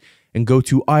ahead and go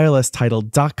to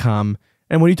ilstitle.com.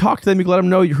 And when you talk to them, you can let them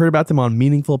know you heard about them on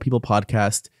Meaningful People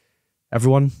Podcast.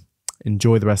 Everyone,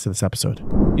 enjoy the rest of this episode.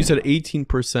 You said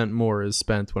 18% more is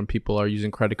spent when people are using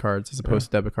credit cards as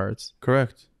opposed to debit cards.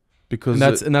 Correct. Because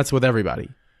and that's with everybody.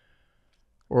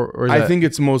 Or I think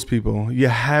it's most people. You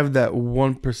have that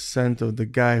 1% of the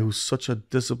guy who's such a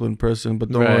disciplined person, but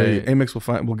don't worry, Amex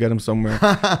will get him somewhere.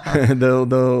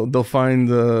 they'll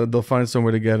find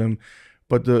somewhere to get him.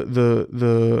 But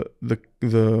the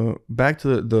back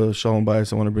to the shalom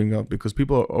bias I want to bring up, because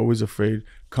people are always afraid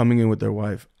coming in with their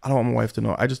wife. I don't want my wife to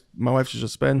know. My wife should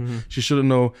just spend. Mm-hmm. She shouldn't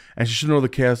know, and she shouldn't know the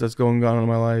chaos that's going on in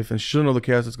my life, and she shouldn't know the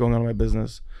chaos that's going on in my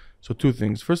business. So two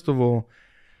things. First of all,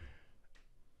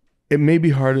 it may be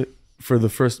hard for the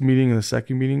first meeting and the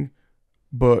second meeting,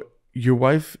 but your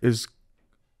wife is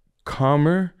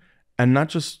calmer, and not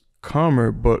just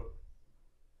calmer, but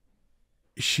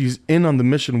she's in on the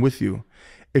mission with you.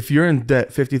 If you're in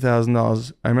debt,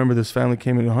 $50,000, I remember this family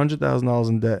came in $100,000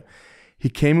 in debt. He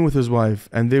came in with his wife,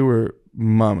 and they were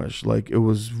mamish. Like, it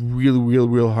was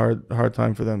real hard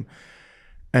time for them.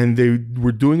 And they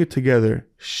were doing it together.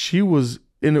 She was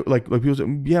in it, like people say,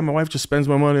 yeah, my wife just spends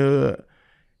my money.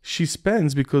 She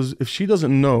spends because if she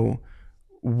doesn't know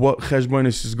what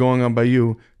cheshbonis is going on by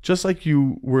you, just like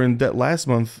you were in debt last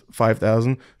month,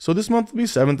 $5,000, so this month will be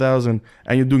 $7,000,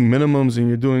 and you're doing minimums and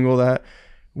you're doing all that.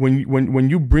 When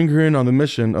you bring her in on the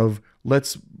mission of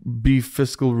let's be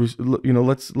fiscal,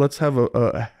 let's have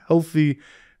a healthy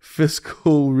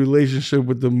fiscal relationship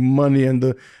with the money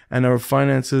and our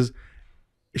finances,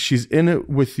 she's in it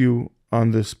with you on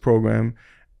this program.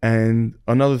 And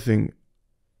another thing,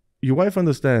 your wife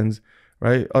understands,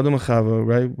 right? Adam and Chava,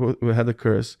 right? We had the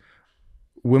curse.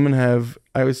 I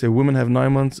always say women have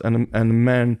 9 months, and a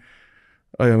man.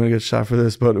 Oh yeah, I'm gonna get shot for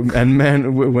this, and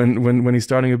man, when he's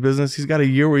starting a business, he's got a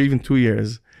year or even 2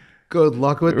 years. Good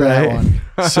luck with that one.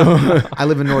 So I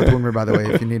live in North Windsor, by the way.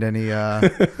 If you need any,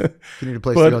 if you need a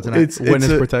place to go tonight,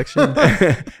 witness protection.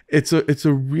 It's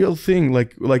a real thing.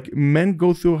 Like men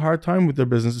go through a hard time with their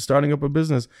business, starting up a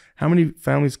business. How many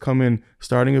families come in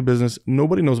starting a business?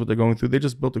 Nobody knows what they're going through. They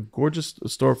just built a gorgeous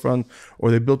storefront,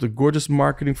 or they built a gorgeous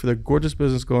marketing for their gorgeous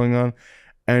business going on.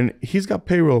 And he's got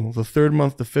payroll the 3rd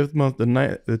month, the 5th month, the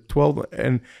 9th, the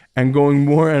 12th, and going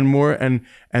more and more, and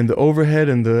the overhead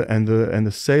and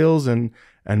the sales and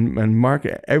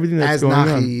market, everything that's as going on.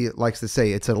 As Nachi likes to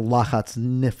say, it's a lachatz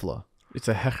nifla. It's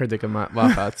a hecher dika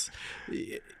lachatz.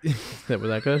 Was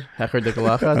that good? Hecher dika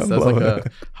lachatz. That's like a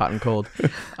hot and cold.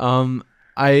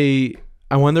 I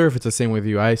wonder if it's the same with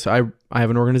you. I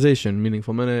have an organization,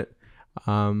 Meaningful Minute,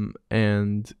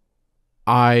 and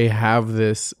I have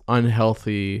this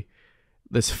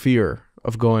fear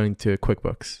of going to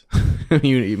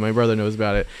QuickBooks. My brother knows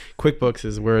about it.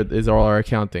 QuickBooks is all our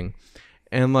accounting.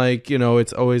 And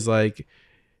it's always like,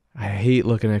 I hate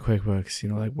looking at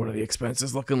QuickBooks. Like, what are the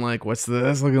expenses looking like? What's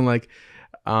this looking like?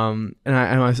 And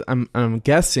I'm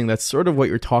guessing that's sort of what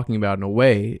you're talking about in a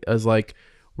way, as like,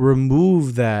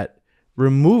 remove that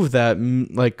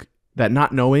like that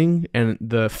not knowing and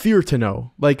the fear to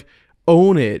know. Like,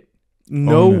 own it.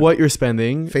 Know what you're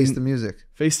spending. Face the music.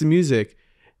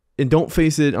 And don't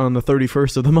face it on the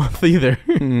 31st of the month either.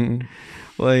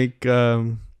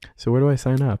 So where do I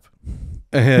sign up?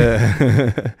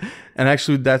 And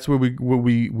actually, that's where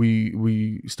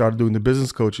we started doing the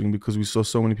business coaching, because we saw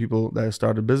so many people that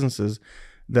started businesses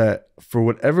that, for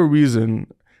whatever reason,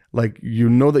 Like, you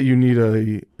know that you need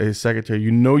a secretary,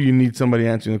 you know you need somebody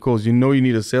answering the calls, you know you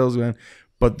need a salesman,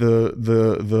 but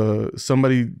the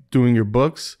somebody doing your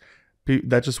books,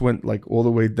 that just went like all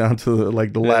the way down to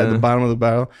the bottom of the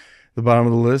barrel, the bottom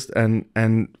of the list.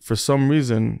 And for some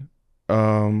reason,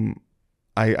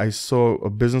 I saw a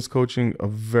business coaching a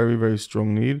very, very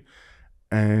strong need,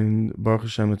 and Baruch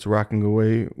Hashem, it's rocking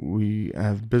away. We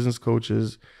have business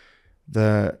coaches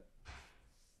that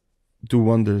do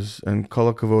wonders, and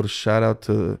kol hakavod, shout out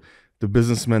to the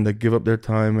businessmen that give up their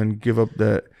time and give up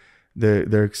their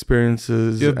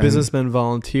experiences. You have businessmen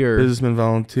volunteer.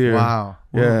 Wow.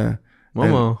 Yeah.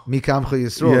 Momo. Mikamcha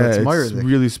Yisrael. Yeah, That's it's Meyerdik.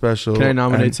 really special. Can I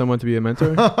nominate someone to be a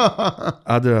mentor?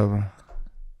 Adrava.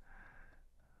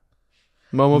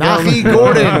 Momo Nachi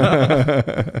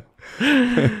Gordon.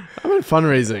 I'm in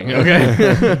fundraising,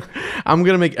 okay? I'm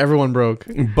going to make everyone broke.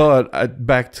 But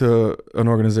back to an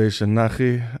organization.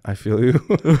 Nachi, I feel you.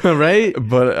 Right?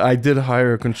 But I did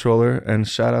hire a controller, and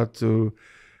shout out to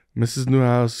Mrs.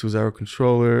 Newhouse, who's our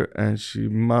controller, and she's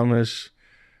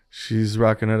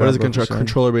rocking it. What is a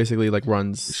controller basically like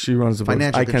runs? She runs the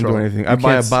Financial books. I can't do control. anything. I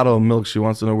buy a bottle of milk. She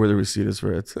wants to know where the receipt is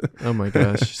for it. Oh my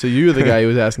gosh. So you're the guy who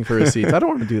was asking for receipts. I don't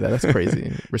want to do that. That's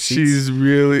crazy. Receipts? She's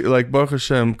really like Baruch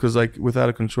Hashem, because like without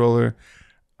a controller,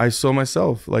 I saw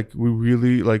myself like we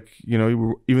really like, you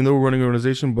know, even though we're running an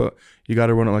organization, but you got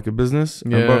to run it like a business.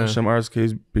 Yeah. And Baruch Hashem, RSK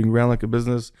is being ran like a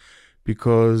business,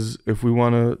 because if we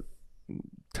want to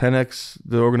 10x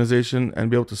the organization and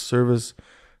be able to service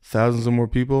thousands of more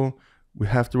people, we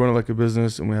have to run it like a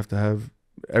business, and we have to have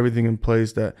everything in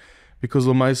place that, because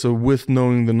Lamaisa, with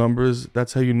knowing the numbers,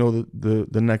 that's how you know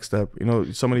the next step. You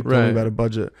know, somebody told me about a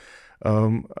budget.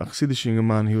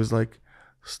 He was like,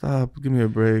 stop, give me a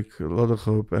break.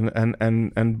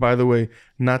 And by the way,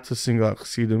 not to single out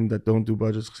Chassidim that don't do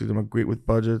budgets. Chassidim are great with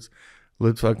budgets.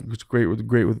 Litvak is great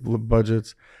with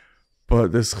budgets.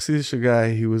 But this Chassidish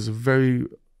guy, he was a very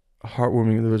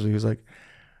heartwarming individual. He was like,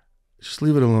 just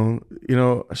leave it alone. You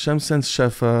know, Hashem sends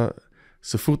Shefa,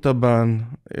 Sefut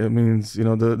Taban. It means, you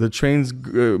know, the train's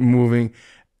moving.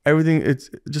 Everything, it's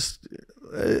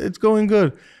going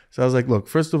good. So I was like, look,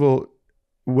 first of all,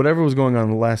 whatever was going on in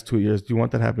the last 2 years, do you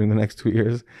want that happening in the next 2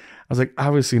 years? I was like,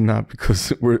 obviously not,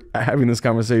 because we're having this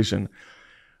conversation.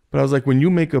 But I was like, when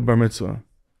you make a bar mitzvah,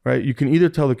 right, you can either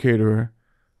tell the caterer,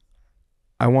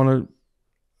 I'm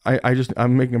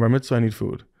making a bar mitzvah, I need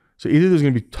food. So either there's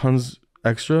going to be tons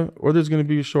extra, or there's going to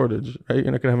be a shortage, right?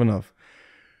 You're not going to have enough.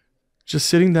 Just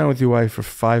sitting down with your wife for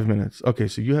 5 minutes. Okay,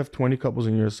 so you have 20 couples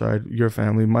on your side, your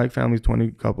family, my family's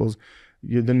 20 couples,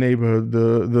 the neighborhood,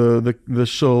 the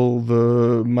shul,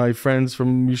 my friends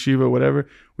from yeshiva, whatever.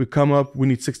 We come up, we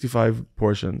need 65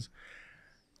 portions.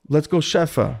 Let's go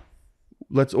shefa.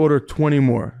 Let's order 20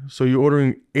 more. So you're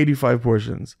ordering 85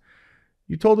 portions.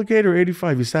 You told the caterer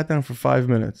 85. You sat down for 5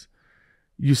 minutes.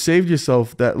 You saved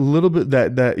yourself that little bit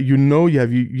that you know you have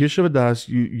Yeshiva Das,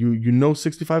 you know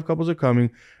 65 couples are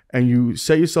coming, and you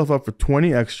set yourself up for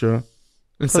 20 extra.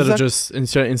 Instead of just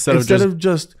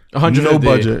 150. No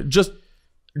budget.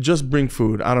 Just bring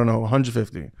food. I don't know,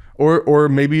 150. Or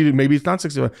maybe it's not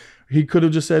 65. He could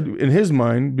have just said in his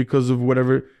mind, because of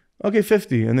whatever, okay,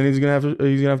 50, and then it's gonna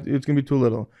be too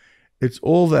little. It's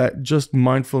all that just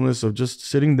mindfulness of just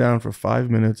sitting down for 5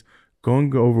 minutes,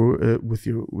 going over it with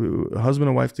your husband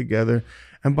and wife together.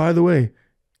 And by the way,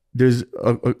 there's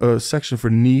a section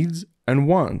for needs and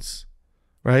wants,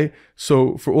 right?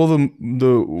 So for all the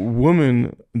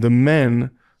women, the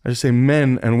men, I should say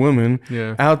men and women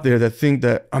out there that think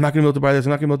that I'm not going to be able to buy this,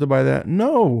 I'm not going to be able to buy that.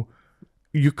 No,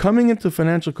 you're coming into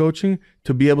financial coaching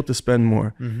to be able to spend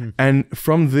more. Mm-hmm. And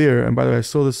from there, and by the way, I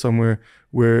saw this somewhere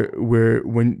where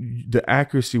when the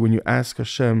accuracy, when you ask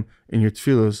Hashem in your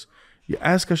tefillos, you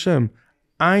ask Hashem,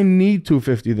 I need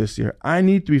 250 this year. I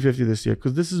need 350 this year,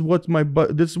 because this is what my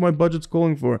budget's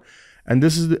calling for, and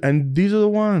these are the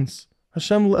wants.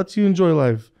 Hashem lets you enjoy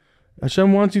life.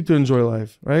 Hashem wants you to enjoy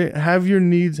life, right? Have your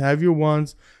needs, have your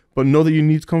wants, but know that your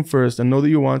needs come first, and know that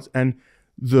your wants, and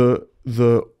the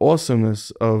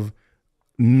awesomeness of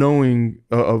knowing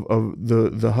of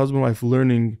the husband and wife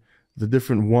learning the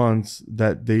different wants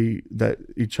that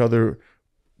each other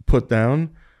put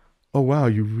down. Oh wow,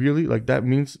 you really like that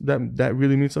means that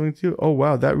really means something to you. Oh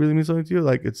wow, that really means something to you.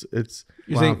 Like it's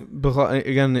you think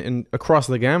again across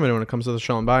the gamut when it comes to the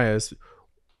shalom bias,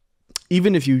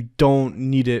 even if you don't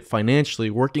need it financially,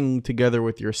 working together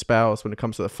with your spouse when it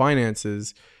comes to the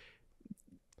finances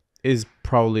is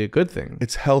probably a good thing.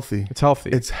 It's healthy. It's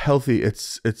healthy. It's healthy.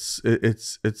 It's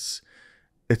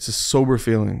a sober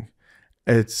feeling.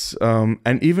 It's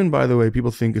and even by the way,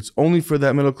 people think it's only for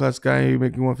that middle class guy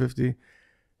making 150.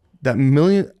 That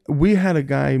million, we had a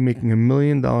guy making $1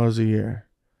 million a year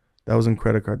that was in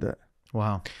credit card debt.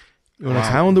 Wow.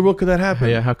 How in the world could that happen?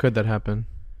 Yeah, how could that happen?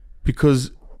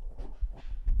 Because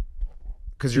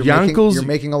you're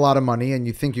making a lot of money and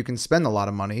you think you can spend a lot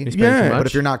of money. Yeah. But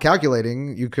if you're not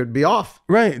calculating, you could be off.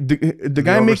 Right. The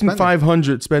guy making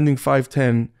 500 spending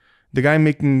 510, the guy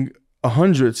making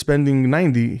 100 spending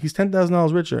 90, he's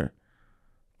 $10,000 richer.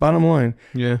 Bottom line.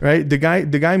 Yeah. Right. The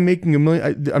guy making $1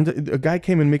 million, a guy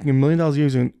came in making $1 million a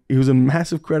year. He was in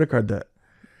massive credit card debt.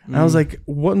 And I was like,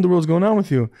 what in the world's going on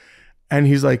with you? And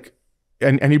he's like,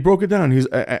 and he broke it down. He's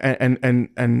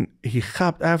and he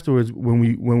hopped afterwards when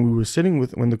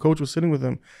the coach was sitting with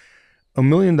him. $1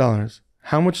 million.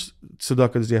 How much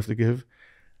tzedakah does he have to give?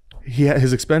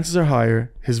 His expenses are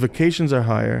higher. His vacations are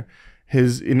higher.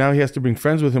 Now he has to bring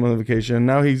friends with him on the vacation. And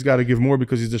now he's got to give more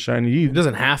because he's a shiny Yid. He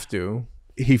doesn't have to.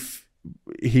 He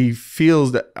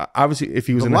feels that obviously if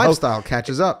he was in lifestyle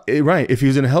catches up, right? If he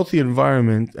was in a healthy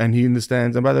environment and he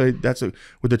understands, and by the way, that's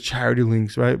with the charity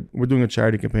links, right? We're doing a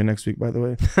charity campaign next week, by the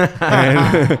way,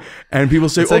 and people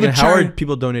say, how are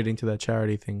people donating to that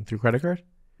charity thing through credit card?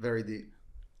 Very deep.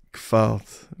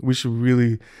 Felt we should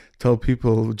really tell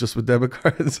people just with debit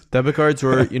cards,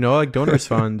 or like donors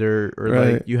fund, or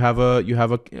right. like you have a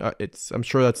it's. I'm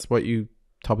sure that's what you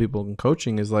tell people in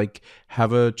coaching is like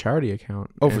have a charity account.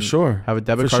 Oh, for sure. Have a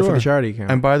debit card for the charity account.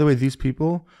 And by the way, these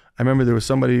people, I remember there was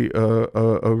somebody, a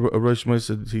Rosh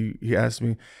said he asked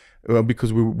me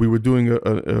because we were doing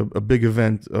a big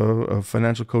event, a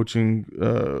financial coaching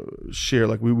share.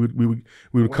 Like we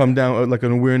would come down like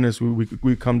an awareness.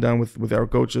 We come down with our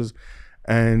coaches,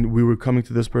 and we were coming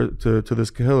to this to this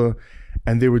kahila,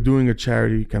 and they were doing a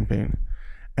charity campaign.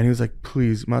 And he was like,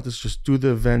 please, Mattis, just do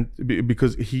the event,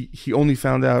 because he only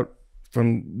found out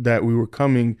from that we were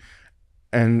coming,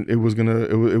 and it was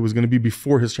gonna be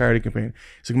before his charity campaign.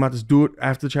 He's like, Mattis, do it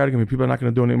after the charity campaign. People are not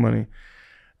gonna donate money.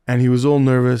 And he was all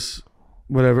nervous,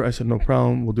 whatever. I said, no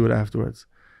problem, we'll do it afterwards.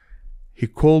 He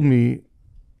called me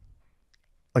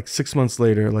like 6 months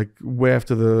later, like way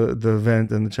after the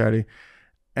event and the charity,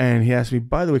 and he asked me,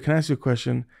 by the way, can I ask you a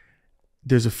question?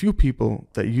 There's a few people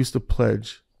that used to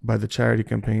pledge by the charity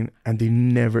campaign and they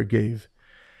never gave,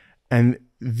 and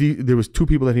there was 2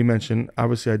 people that he mentioned.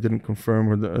 Obviously I didn't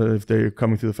confirm if they're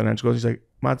coming through the financial coaching. He's like,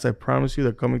 Mats, I promise you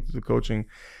they're coming through the coaching.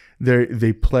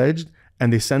 They pledged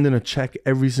and they send in a check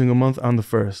every single month on the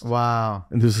 1st. Wow.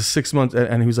 And there's a 6 months,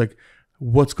 and he was like,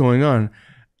 what's going on?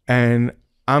 And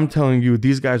I'm telling you,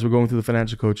 these guys were going through the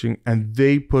financial coaching and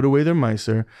they put away their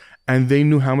miser, and they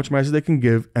knew how much miser they can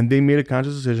give, and they made a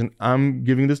conscious decision. I'm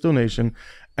giving this donation.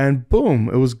 And boom,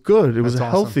 it was good. It was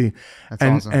healthy. That's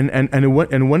awesome. And it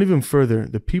went even further.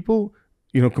 The people,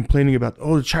 complaining about,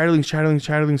 the charity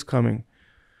link's coming.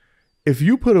 If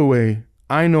you put away,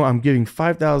 I know I'm giving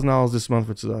 $5,000 this month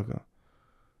for tzedakah.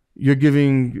 You're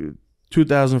giving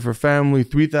 $2,000 for family,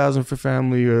 $3,000 for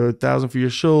family, or $1,000 for your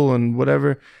shul and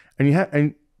whatever.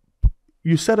 And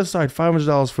you set aside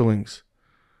 $500 for links.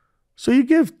 So you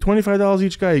give $25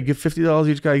 each guy, you give $50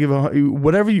 each guy, you give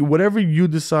whatever you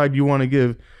decide you want to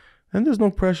give, and there's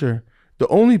no pressure. The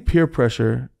only peer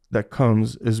pressure that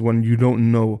comes is when you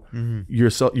don't know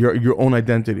yourself, your own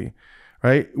identity,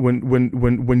 right?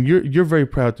 When you're very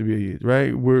proud to be a Yid,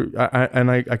 right?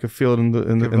 I could feel it in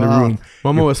the room.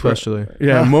 Momo especially,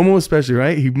 Momo especially,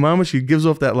 right? She gives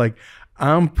off that like,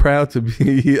 I'm proud to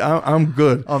be. I'm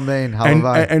good. Amen.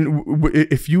 And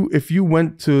if you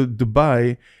went to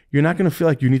Dubai, you're not going to feel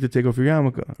like you need to take off your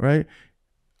yarmulke, right?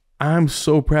 I'm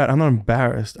so proud. I'm not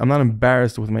embarrassed. I'm not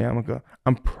embarrassed with my yarmulke.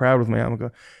 I'm proud with my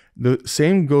yarmulke. The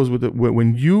same goes with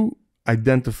when you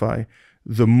identify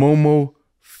the Momo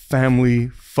family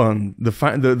fund,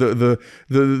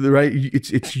 the right.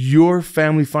 It's your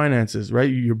family finances, right?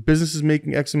 Your business is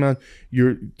making X amount.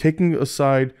 You're taking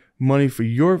aside money for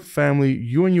your family,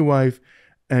 you and your wife,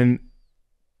 and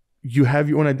you have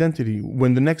your own identity.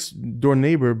 When the next door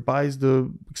neighbor buys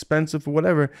the expensive or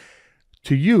whatever,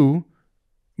 to you,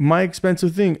 my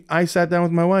expensive thing, I sat down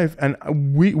with my wife and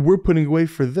we're putting away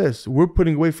for this. We're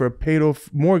putting away for a paid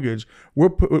off mortgage.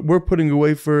 We're putting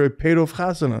away for a paid off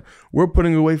chasana. We're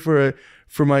putting away for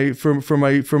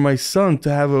my son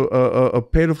to have a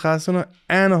paid off chasana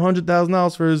and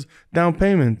 $100,000 for his down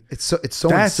payment. It's so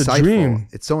That's insightful. A dream.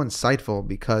 It's so insightful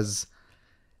because,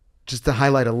 just to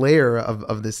highlight a layer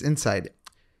of this insight,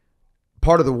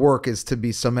 part of the work is to be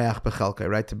sameach bechelkai,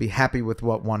 right? To be happy with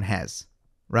what one has,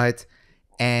 right?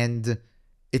 And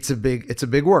it's a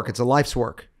big work. It's a life's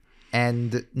work.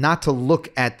 And not to look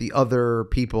at the other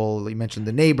people, you mentioned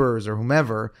the neighbors or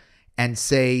whomever, and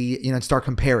say, and start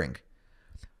comparing.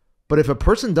 But if a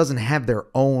person doesn't have their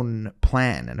own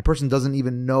plan and a person doesn't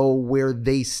even know where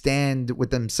they stand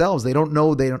with themselves, they don't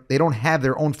know, they don't have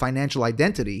their own financial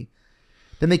identity,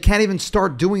 then they can't even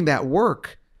start doing that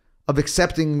work of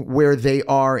accepting where they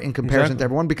are in comparison to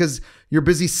everyone, because you're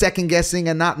busy second guessing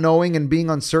and not knowing and being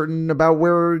uncertain about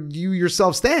where you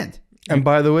yourself stand. And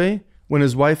by the way, when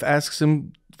his wife asks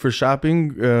him for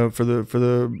shopping for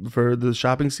the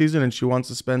shopping season, and she wants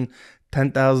to spend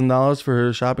 $10,000 for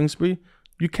her shopping spree,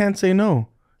 you can't say no,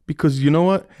 because you know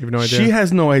what? You have no idea. She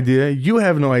has no idea. You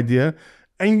have no idea,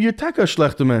 and you're taka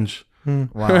schlechte Mensch. Wow.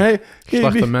 Right?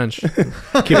 Schlechte Mensch.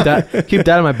 keep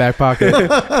that in my back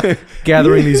pocket.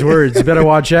 Gathering these words. You better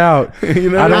watch out.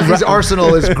 You know, His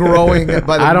arsenal is growing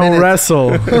by the I don't minute.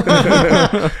 wrestle. You know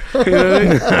what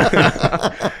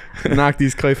I mean? Knock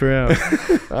these Kleifer out.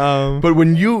 But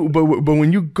when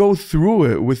you go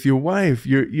through it with your wife,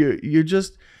 you're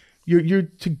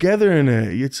together in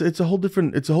it. It's a whole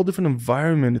different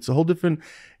environment. It's a whole different.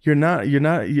 You're not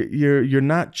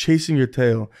chasing your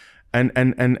tail. And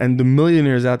the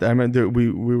millionaires out there. I mean,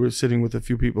 we were sitting with a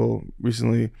few people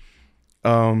recently.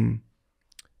 There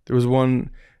was one.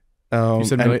 You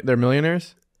said they're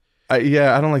millionaires?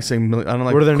 Yeah, I don't like saying I don't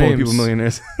like what are their calling names? people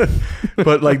millionaires.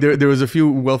 But like there was a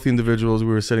few wealthy individuals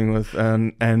we were sitting with,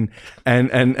 and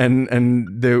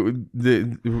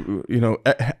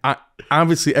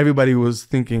obviously everybody was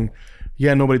thinking,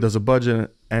 yeah, nobody does a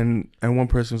budget, and one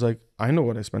person was like, I know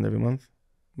what I spend every month,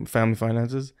 family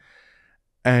finances.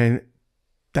 And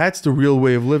that's the real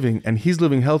way of living. And he's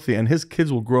living healthy, and his kids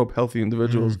will grow up healthy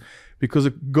individuals, because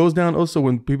it goes down also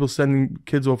when people sending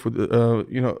kids off with,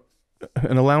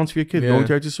 an allowance for your kid, going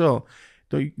to Eretz Yisrael.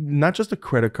 Not just a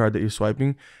credit card that you're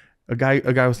swiping. A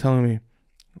guy was telling me,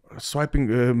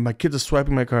 my kids are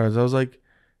swiping my cards. I was like,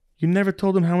 you never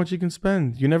told him how much he can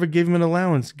spend. You never gave him an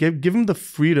allowance. Give him the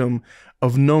freedom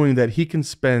of knowing that he can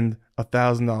spend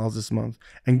 $1,000 this month,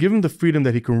 and give him the freedom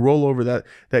that he can roll over that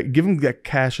give him that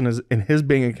cash in his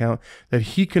bank account, that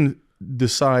he can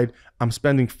decide, I'm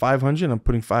spending $500, I'm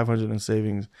putting $500 in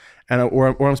savings,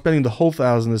 or I'm spending the whole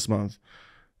 1,000 this month.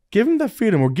 Give him that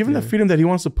freedom, or give him the freedom that he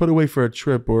wants to put away for a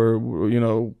trip, or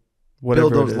whatever.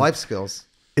 Build those life skills.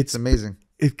 It's amazing.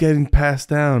 It's getting passed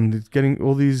down. It's getting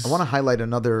all these. I want to highlight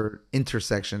another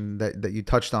intersection that you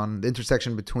touched on, the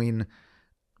intersection between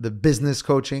the business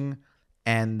coaching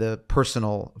and the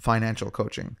personal financial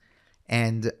coaching.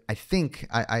 And I think,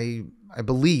 I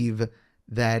believe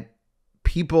that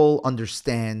people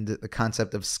understand the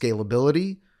concept of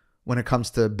scalability when it comes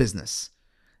to business.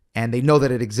 And they know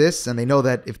that it exists, and they know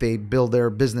that if they build their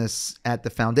business at the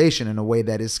foundation in a way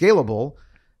that is scalable,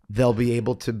 they'll be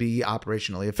able to be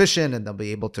operationally efficient, and they'll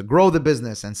be able to grow the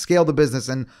business and scale the business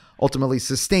and ultimately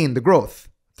sustain the growth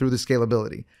through the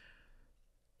scalability.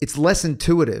 It's less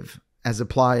intuitive as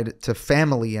applied to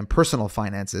family and personal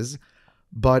finances,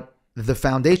 but the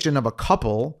foundation of a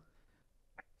couple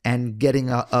and getting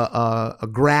a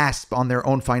grasp on their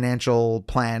own financial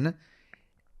plan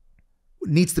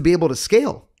needs to be able to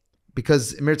scale.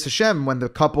 Because Mirz Hashem, when the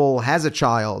couple has a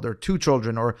child or two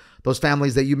children, or those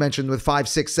families that you mentioned with 5,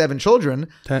 6, 7 children,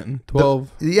 10, 12.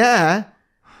 Halavai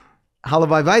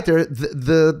weiter,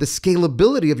 the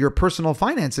scalability of your personal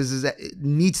finances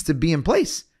needs to be in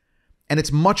place. And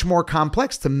it's much more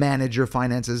complex to manage your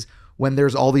finances when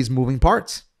there's all these moving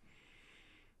parts.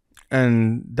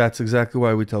 And that's exactly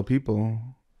why we tell people,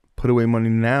 put away money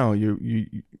now. You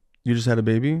just had a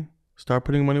baby. Start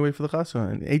putting money away for the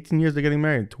chasa. In 18 years, they're getting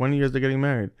married. 20 years, they're getting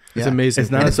married. It's amazing.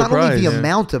 It's not and a surprise. Not only the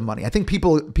amount of money. I think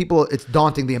people, it's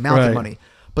daunting, the amount of money,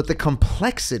 but the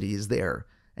complexity is there.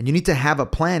 And you need to have a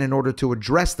plan in order to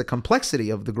address the complexity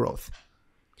of the growth.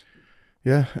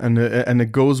 Yeah, and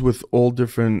it goes with all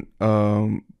different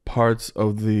parts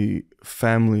of the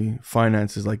family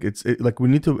finances. Like like we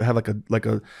need to have like a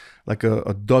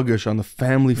Duggish on the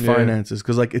family finances,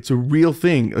 because like it's a real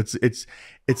thing. It's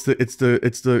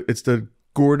the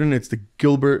Gordon, it's the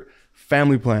Gilbert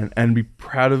family plan, and be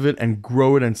proud of it and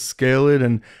grow it and scale it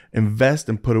and invest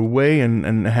and put away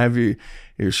and have your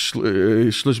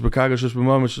shlish b'kaga, shlish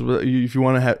b'mam, if you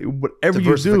want to have whatever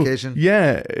you do.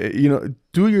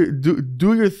 Do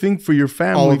your thing for your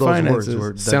family. All those finances.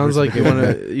 Words sounds like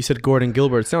you said Gordon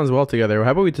Gilbert. Sounds well together.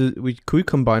 How about could we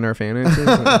combine our finances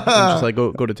and just like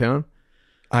go to town?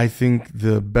 I think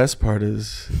the best part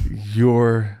is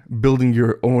you're building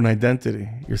your own identity,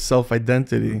 your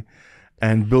self-identity,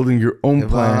 and building your own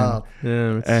plan.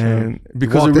 Yeah, and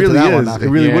because it really is, it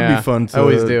really would be fun. I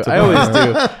always do.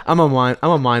 I'm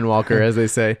a mind walker, as they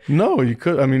say. No, you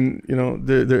could. I mean,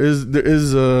 there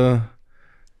is.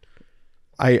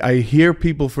 I hear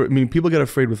people people get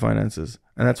afraid with finances,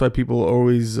 and that's why people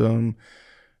always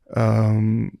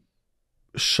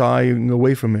shying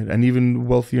away from it, and even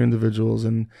wealthier individuals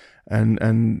and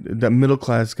that middle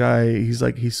class guy,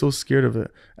 he's so scared of it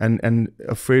and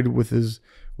afraid with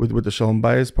the shalom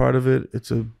bayis part of it.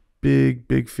 It's a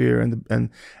big fear,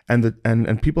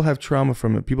 and people have trauma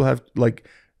from it. People have like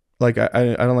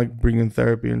I don't like bringing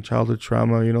therapy and childhood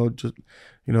trauma, just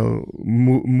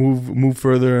move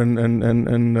further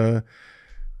and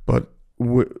but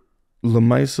with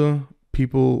Lamaisa,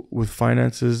 people with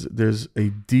finances, there's a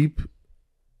deep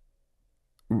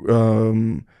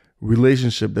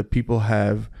relationship that people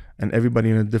have, and everybody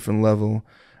in a different level,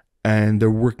 and they're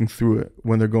working through it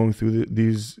when they're going through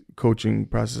these coaching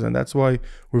processes. And that's why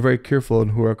we're very careful on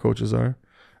who our coaches are,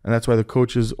 and that's why the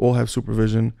coaches all have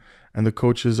supervision, and the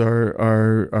coaches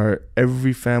are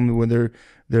every family when they're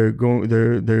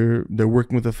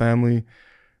working with a family,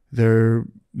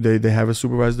 they have a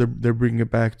supervisor. They're bringing it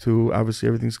back to, obviously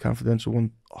everything's confidential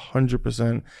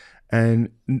 100%, and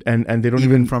they don't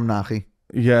even from Nachi.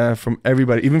 Yeah, from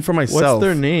everybody, even from myself. What's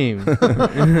their name?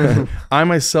 I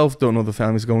myself don't know the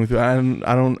families going through. I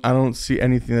don't see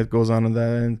anything that goes on in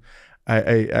that.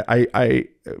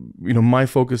 And my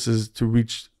focus is to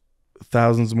reach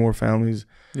thousands more families.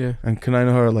 Yeah. And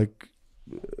Kanai like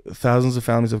thousands of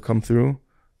families have come through.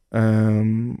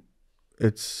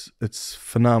 It's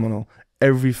phenomenal.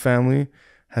 Every family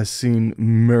has seen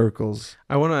miracles.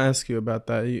 I want to ask you about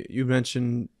that. You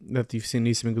mentioned that you've seen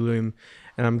Nisim and Geluim,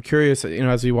 and I'm curious,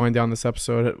 as we wind down this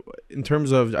episode, in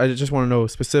terms of, I just want to know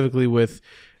specifically with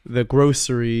the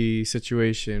grocery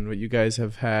situation, what you guys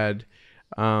have had.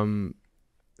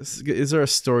 Is there a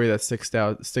story that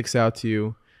sticks out to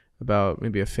you about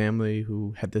maybe a family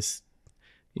who had this,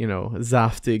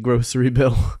 zaftig grocery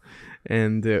bill,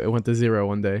 and it went to zero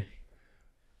one day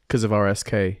because of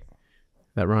RSK?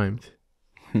 That rhymed.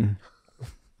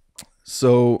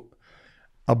 So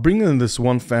I'll bring in this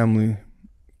one family,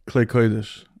 Klei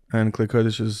Kodesh, and Klei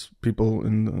Kodesh is people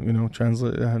in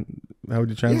translate. How would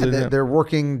you translate that? They're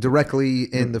working directly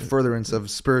in the furtherance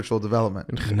of spiritual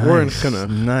development. Or in chinuch,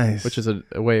 nice, which is a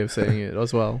way of saying it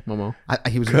as well, Momo.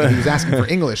 He was asking for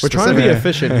English. We're trying to be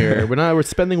efficient here. We're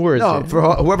spending words. No, here.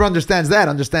 for whoever understands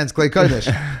Klei Kodesh.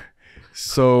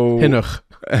 So Chinuch.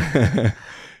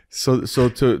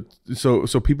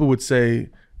 So people would say,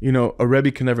 a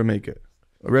Rebbe can never make it.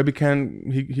 A Rebbe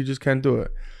he just can't do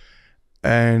it.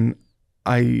 And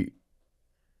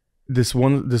this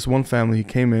one family, he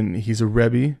came in, he's a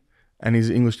Rebbe and he's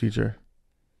an English teacher.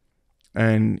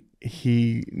 And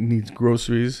he needs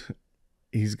groceries.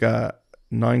 He's got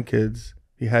 9 kids.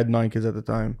 He had 9 kids at the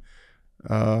time.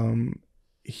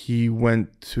 He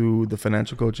went to the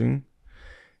financial coaching.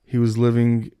 He was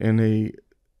living in a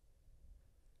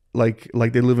like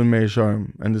they live in Meir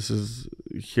Sharm, and this is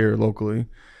here locally.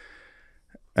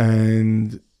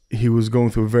 And he was going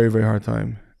through a very, very hard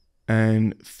time.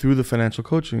 And through the financial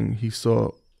coaching, he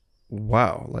saw,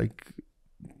 wow,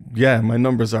 my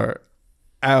numbers are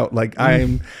out.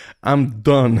 I'm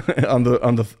done on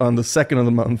the second of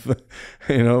the month.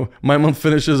 My month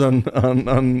finishes on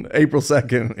April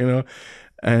 2nd.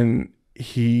 And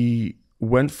he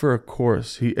went for a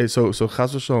course. So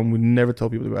Chas v'Shalom, we never tell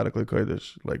people to go out of Klei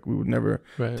Kodesh. We would never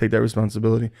take that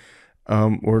responsibility,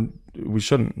 or we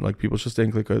shouldn't. People should stay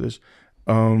in Klei Kodesh.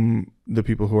 The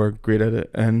people who are great at it.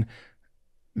 And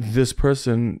this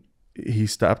person, he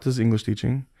stopped his English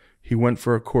teaching. He went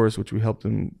for a course, which we helped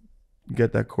him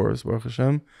get that course. Baruch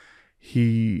Hashem.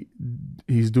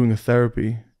 He's doing a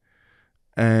therapy,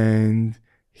 and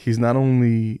he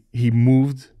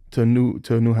moved to a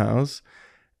new house.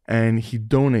 And he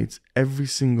donates every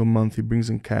single month. He brings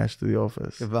in cash to the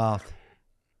office. Gewalt.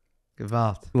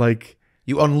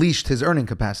 You unleashed his earning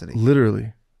capacity.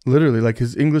 Literally,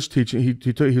 his English teaching. He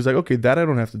was like, okay, that I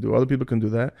don't have to do. Other people can do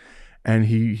that. And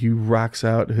he rocks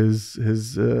out his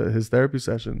therapy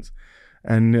sessions,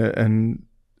 and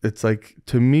it's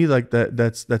to me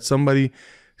that's somebody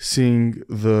seeing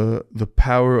the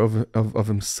power of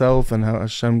himself and how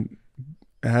Hashem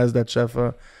has that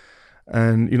shefa.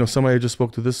 And somebody I just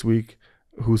spoke to this week,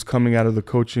 who's coming out of the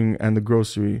coaching and the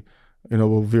grocery,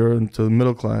 will veer into the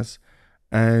middle class,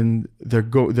 and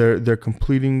they're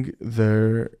completing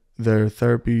their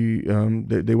therapy.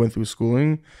 They went through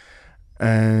schooling,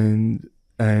 and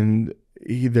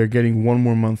they're getting 1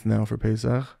 more month now for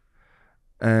Pesach,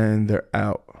 and they're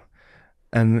out.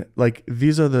 And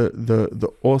these are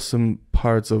the awesome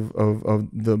parts of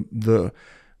the.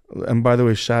 And by the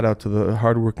way, shout out to the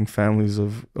hardworking families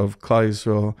of Klal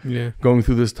Yisrael going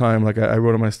through this time. I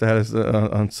wrote on my status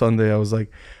on Sunday, I was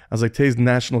like, today's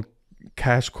National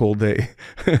cash call day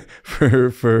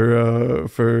for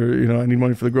I need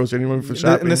money for the grocery, I need money for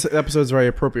shopping. And this episode is very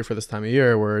appropriate for this time of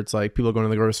year where it's like people are going to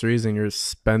the groceries and you're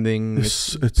spending.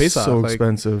 It's so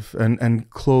expensive, and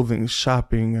clothing,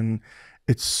 shopping, and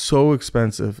it's so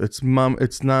expensive. It's so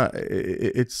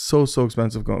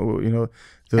expensive.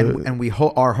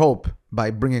 Our hope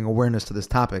by bringing awareness to this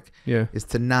topic Yeah. is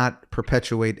to not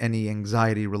perpetuate any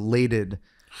anxiety related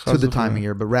to the time of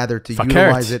year, but rather to Fakert.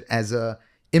 utilize it as a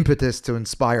impetus to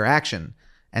inspire action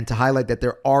and to highlight that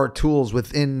there are tools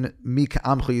within Mika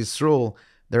Amcha Yisrael,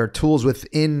 there are tools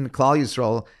within Klal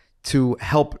Yisrael to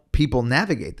help people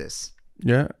navigate this.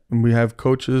 Yeah, and we have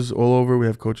coaches all over. We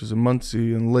have coaches in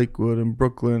Muncie, in Lakewood, in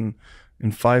Brooklyn,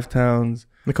 in 5 towns.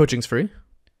 The coaching's free?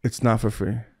 It's not for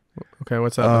free. Okay,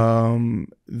 what's that?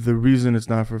 The reason it's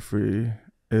not for free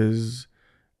is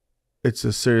it's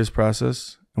a serious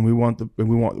process, and we want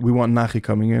Nachi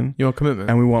coming in. You want commitment.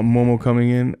 And we want Momo coming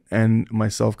in and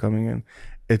myself coming in.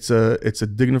 It's a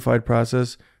dignified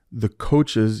process. The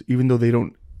coaches, even though they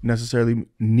don't necessarily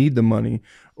need the money,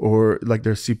 or like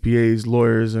they're CPAs,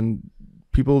 lawyers, and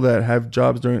people that have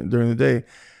jobs during the day,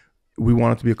 we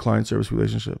want it to be a client service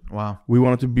relationship. Wow. We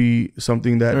want it to be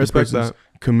something that the person's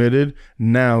committed.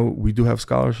 Now we do have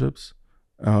scholarships.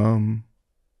 I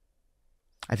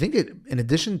think it, in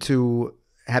addition to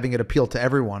having it appeal to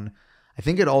everyone, I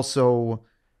think it also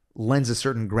lends a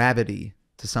certain gravity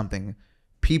to something.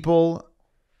 People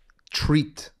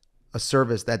treat a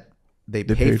service that they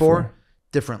pay for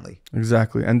differently.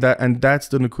 Exactly. And that's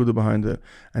the nakuda behind it.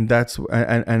 And that's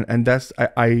I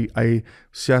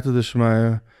Siyata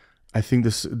Deshmaya, I think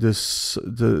the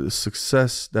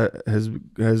success that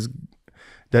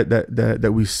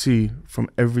that we see from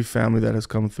every family that has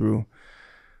come through,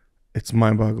 it's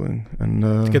mind-boggling.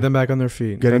 And get them back on their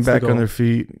feet. Getting back on their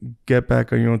feet, get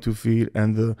back on your own 2 feet,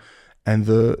 and the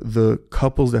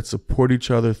couples that support each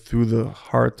other through the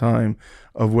hard time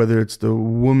of whether it's the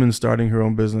woman starting her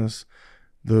own business,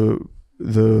 the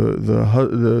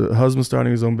husband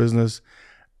starting his own business,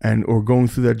 or going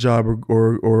through that job,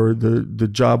 or the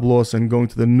job loss and going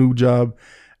to the new job,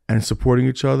 and supporting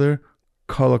each other.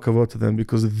 Kol hakavod to them,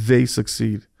 because they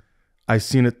succeed. I've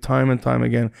seen it time and time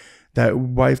again. That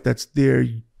wife that's there,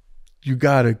 you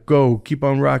gotta go, keep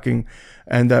on rocking,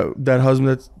 and that husband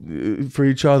that's for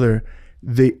each other.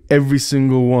 They, every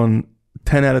single one,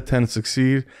 10 out of 10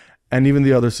 succeed, and even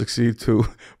the others succeed too.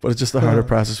 But it's just a harder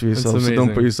process for yourself, so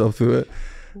don't put yourself through it.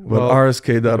 But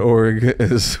rsk.org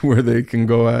is where they can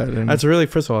go at. And that's really,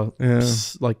 first of all,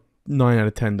 like 9 out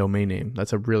of 10 domain name.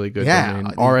 That's a really good domain.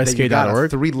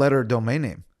 RSK.org. 3-letter domain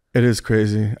name. It is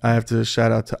crazy. I have to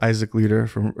shout out to Isaac Leader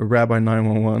from Rabbi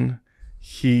 911.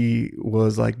 He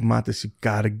was like, Mattis, you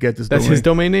gotta get this. That's his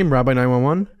domain name, Rabbi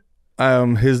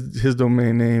 911. His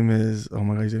domain name is, oh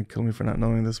my god, he's gonna kill me for not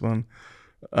knowing this one.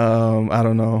 I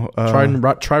don't know. Try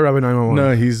Rabbi 911.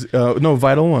 No, he's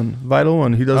Vital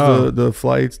One. He does the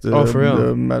flights,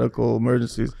 the medical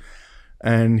emergencies,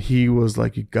 and he was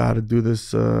like, you got to do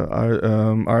this.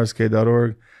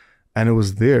 RSK.org, and it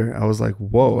was there. I was like,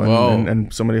 whoa.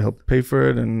 And somebody helped pay for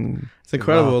it, and it's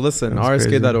incredible. Wow, listen,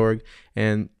 RSK.org,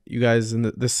 and you guys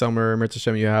this summer, Mirza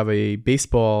Shem, you have a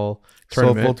baseball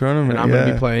tournament. Softball tournament, and I'm going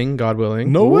to be playing, God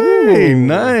willing. No way,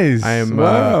 nice.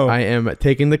 I am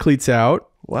taking the cleats out.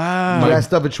 Wow. You asked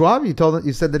David Schwab. You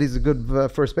said that he's a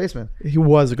good first baseman. He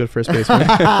was a good first baseman.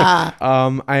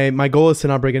 My goal is to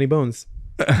not break any bones.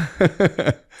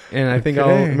 And I think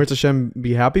I'll, Mirza Shem,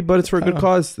 be happy, but it's for a good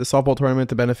cause. The softball tournament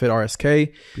to benefit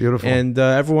RSK. Beautiful. And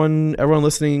everyone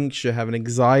listening should have an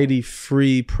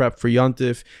anxiety-free prep for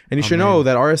Yontif. And you should know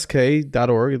that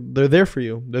RSK.org, they're there for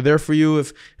you. They're there for you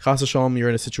if, chas v'shalom, you're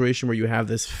in a situation where you have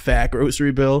this fat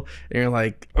grocery bill and you're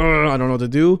like, I don't know what to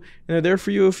do. And they're there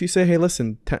for you if you say, hey,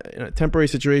 listen, in a temporary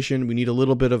situation, we need a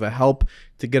little bit of a help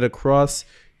to get across.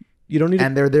 You don't need,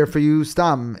 and they're there for you,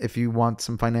 Stam, if you want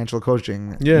some financial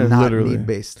coaching. Yeah, not literally. need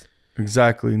based.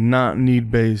 Exactly, not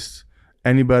need based.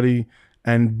 Anybody,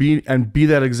 and be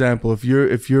that example. If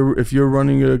you're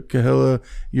running your kahila,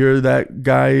 you're that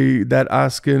guy, that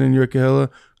askin in your kahila,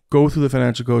 go through the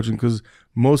financial coaching, because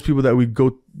most people that we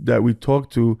talk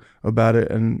to about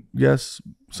it, and yes,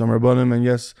 some are rabbanim, and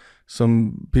yes,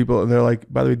 some people, and they're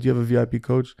like, by the way, do you have a VIP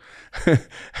coach?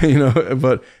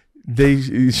 But they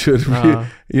should, they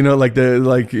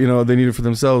need it for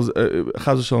themselves.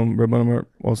 Chas v'shalom, rabbanim are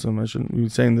awesome. I shouldn't be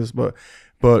saying this, but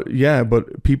people, no,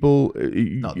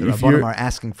 the rabbanim are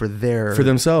asking for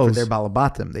themselves, for their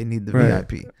balabatim. They need the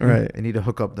VIP. Right. They need to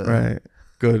hook up the right.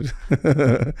 good.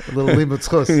 A little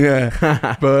limutzchus.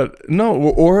 Yeah, but no,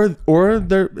 or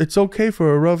there. It's okay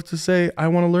for a Rav to say, I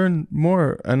want to learn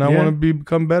more and I want to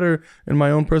become better in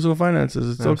my own personal finances.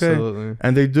 It's Absolutely. okay,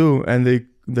 and they do, and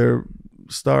they're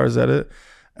stars at it.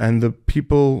 And the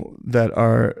people that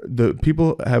are the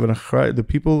people having the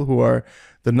people who are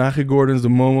the Nachi Gordons, the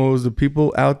Momos, the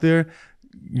people out there,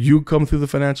 you come through the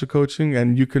financial coaching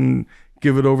and you can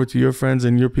give it over to your friends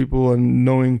and your people, and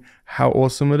knowing how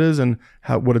awesome it is and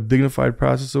what a dignified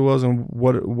process it was and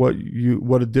what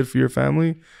it did for your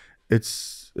family.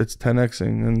 It's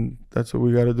 10xing, and that's what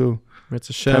we got to do. It's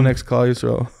a shame. 10x Klal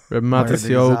Yisrael. Mattis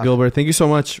Gilbert, thank you so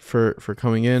much for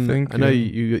coming in. Thank I know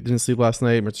you didn't sleep last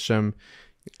night. It's a shame.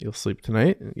 You'll sleep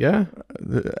tonight? Yeah?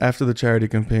 After the charity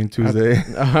campaign Tuesday.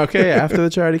 Okay, after the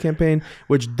charity campaign,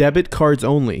 which debit cards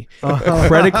only.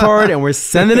 Credit card, and we're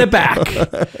sending it back.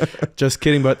 Just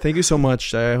kidding, but thank you so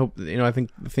much. I hope, I think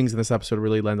the things in this episode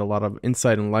really lend a lot of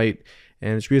insight and light.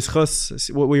 And it should be a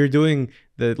schus, what you're doing,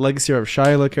 the legacy of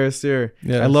Shayaleh of Kerestir.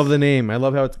 Yes. I love the name. I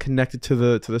love how it's connected to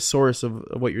the source of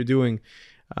what you're doing.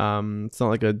 It's not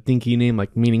like a dinky name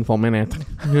like Meaningful Minute.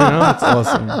 It's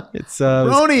awesome. It's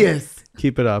erroneous.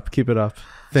 Keep it up.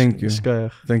 Thank you.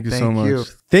 Thank you so much.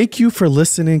 Thank you for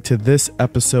listening to this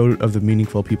episode of the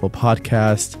Meaningful People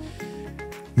podcast.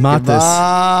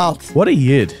 Mattis, what a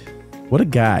yid. What a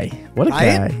guy. What a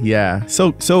guy. Yeah.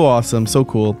 So awesome. So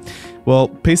cool. Well,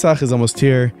 Pesach is almost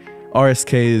here.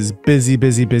 RSK is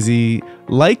busy.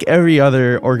 Like every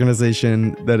other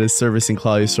organization that is servicing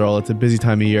Klal Yisrael, it's a busy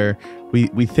time of year.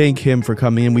 We thank him for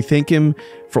coming in. We thank him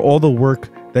for all the work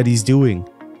that he's doing.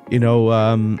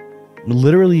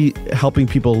 Literally helping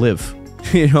people live.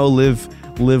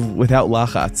 Live without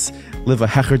lachats. Live a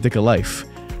hecherdika life.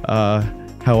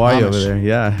 How are you over there?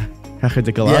 Yeah.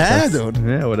 Hecherdika lachats. Yeah, dude.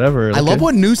 Yeah, whatever. I love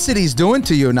what New City's doing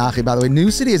to you, Nachi, by the way. New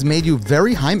City has made you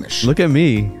very Heimish. Look at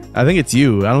me. I think it's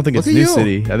you. I don't think it's New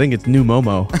City. I think it's New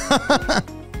Momo.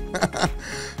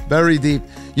 Very deep.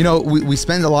 We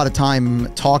spend a lot of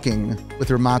time talking with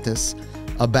Mattis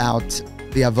about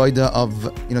the avodah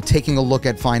of, taking a look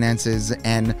at finances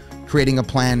and creating a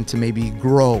plan to maybe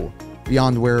grow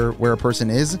beyond where a person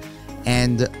is.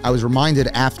 And I was reminded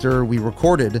after we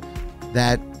recorded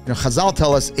that Chazal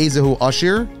tell us Ezehu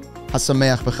Ashir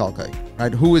Hasameach Bechelkai,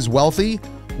 right? Who is wealthy?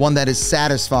 One that is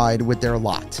satisfied with their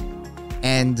lot.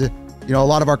 And a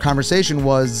lot of our conversation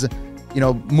was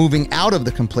moving out of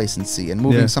the complacency and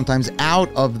moving sometimes out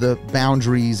of the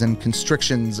boundaries and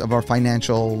constrictions of our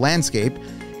financial landscape,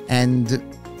 and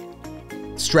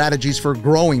strategies for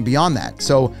growing beyond that.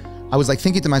 So I was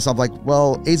thinking to myself,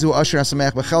 Ezu Asher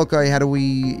Hasameach Bechelkai, how do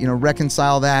we,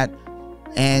 reconcile that?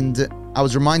 And I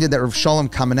was reminded that Rav Shalom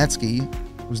Kamenetsky,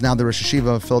 who's now the Rosh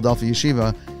Yeshiva of Philadelphia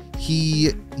Yeshiva,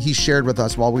 he shared with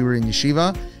us while we were in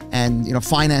Yeshiva, and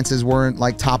finances weren't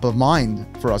top of mind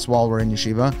for us while we're in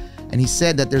Yeshiva. And he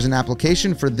said that there's an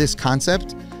application for this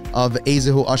concept of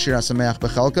Ezehu Ashir Hasameach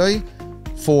Bechelkai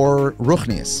for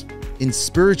Ruchnius. In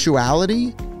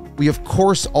spirituality, we of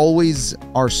course always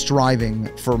are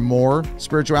striving for more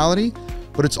spirituality,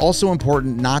 but it's also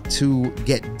important not to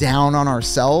get down on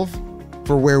ourselves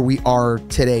for where we are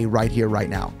today, right here, right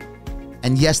now.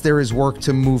 And yes, there is work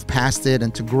to move past it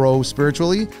and to grow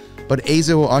spiritually, but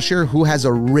Ezehu Ashir, who has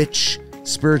a rich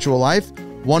spiritual life,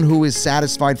 one who is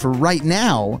satisfied for right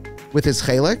now with his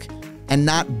chelek, and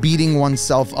not beating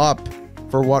oneself up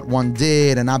for what one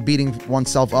did, and not beating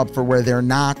oneself up for where they're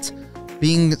not,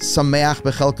 being sameach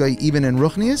bechelkai even in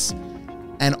ruchnius,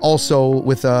 and also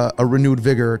with a renewed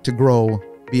vigor to grow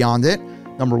beyond it,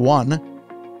 number one.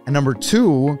 And number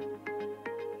two,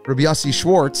 Rabbi Yossi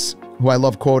Schwartz, who I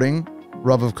love quoting,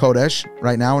 Rav of Kodesh,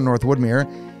 right now in North Woodmere,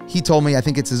 he told me, I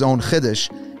think it's his own chiddush,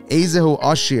 Ezehu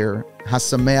Ashir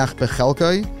Hasameach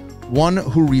Bechelkai, one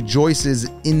who rejoices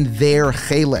in their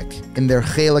chelek,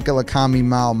 elakami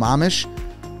mal mamish,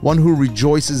 one who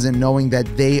rejoices in knowing that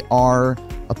they are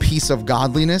a piece of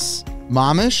godliness,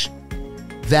 mamish.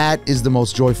 That is the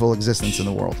most joyful existence in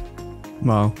the world.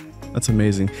 Wow, that's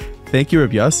amazing. Thank you,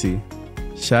 Rabbi Yossi.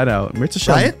 Shout out.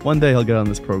 Right? One day he'll get on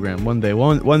this program. One day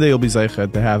you'll be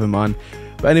zeichet to have him on.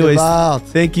 But anyways,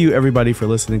 thank you everybody for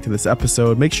listening to this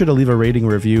episode. Make sure to leave a rating,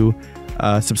 review,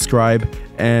 subscribe,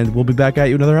 and we'll be back at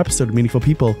you another episode of Meaningful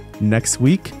People next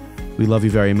week. We love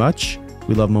you very much.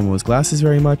 We love Momo's glasses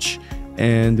very much.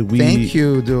 And we thank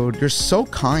you, dude. You're so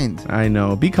kind. I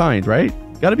know. Be kind, right?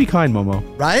 Gotta be kind, Momo.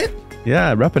 Right?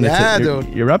 Yeah, repping it. Yeah,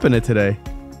 dude. You're repping it today.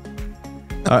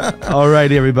 All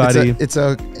righty, everybody. It's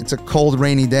a cold,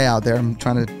 rainy day out there. I'm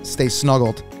trying to stay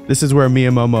snuggled. This is where me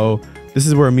and Momo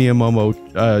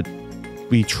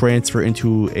we transfer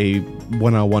into a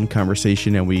one-on-one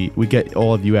conversation, and we get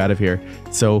all of you out of here.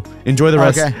 So enjoy the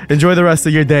rest. Okay. Enjoy the rest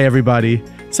of your day, everybody.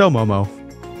 So Momo.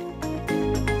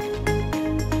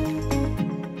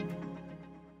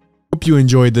 Hope you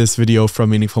enjoyed this video from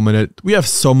Meaningful Minute. We have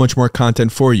so much more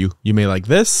content for you. You may like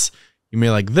this. You may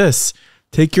like this.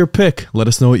 Take your pick. Let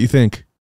us know what you think.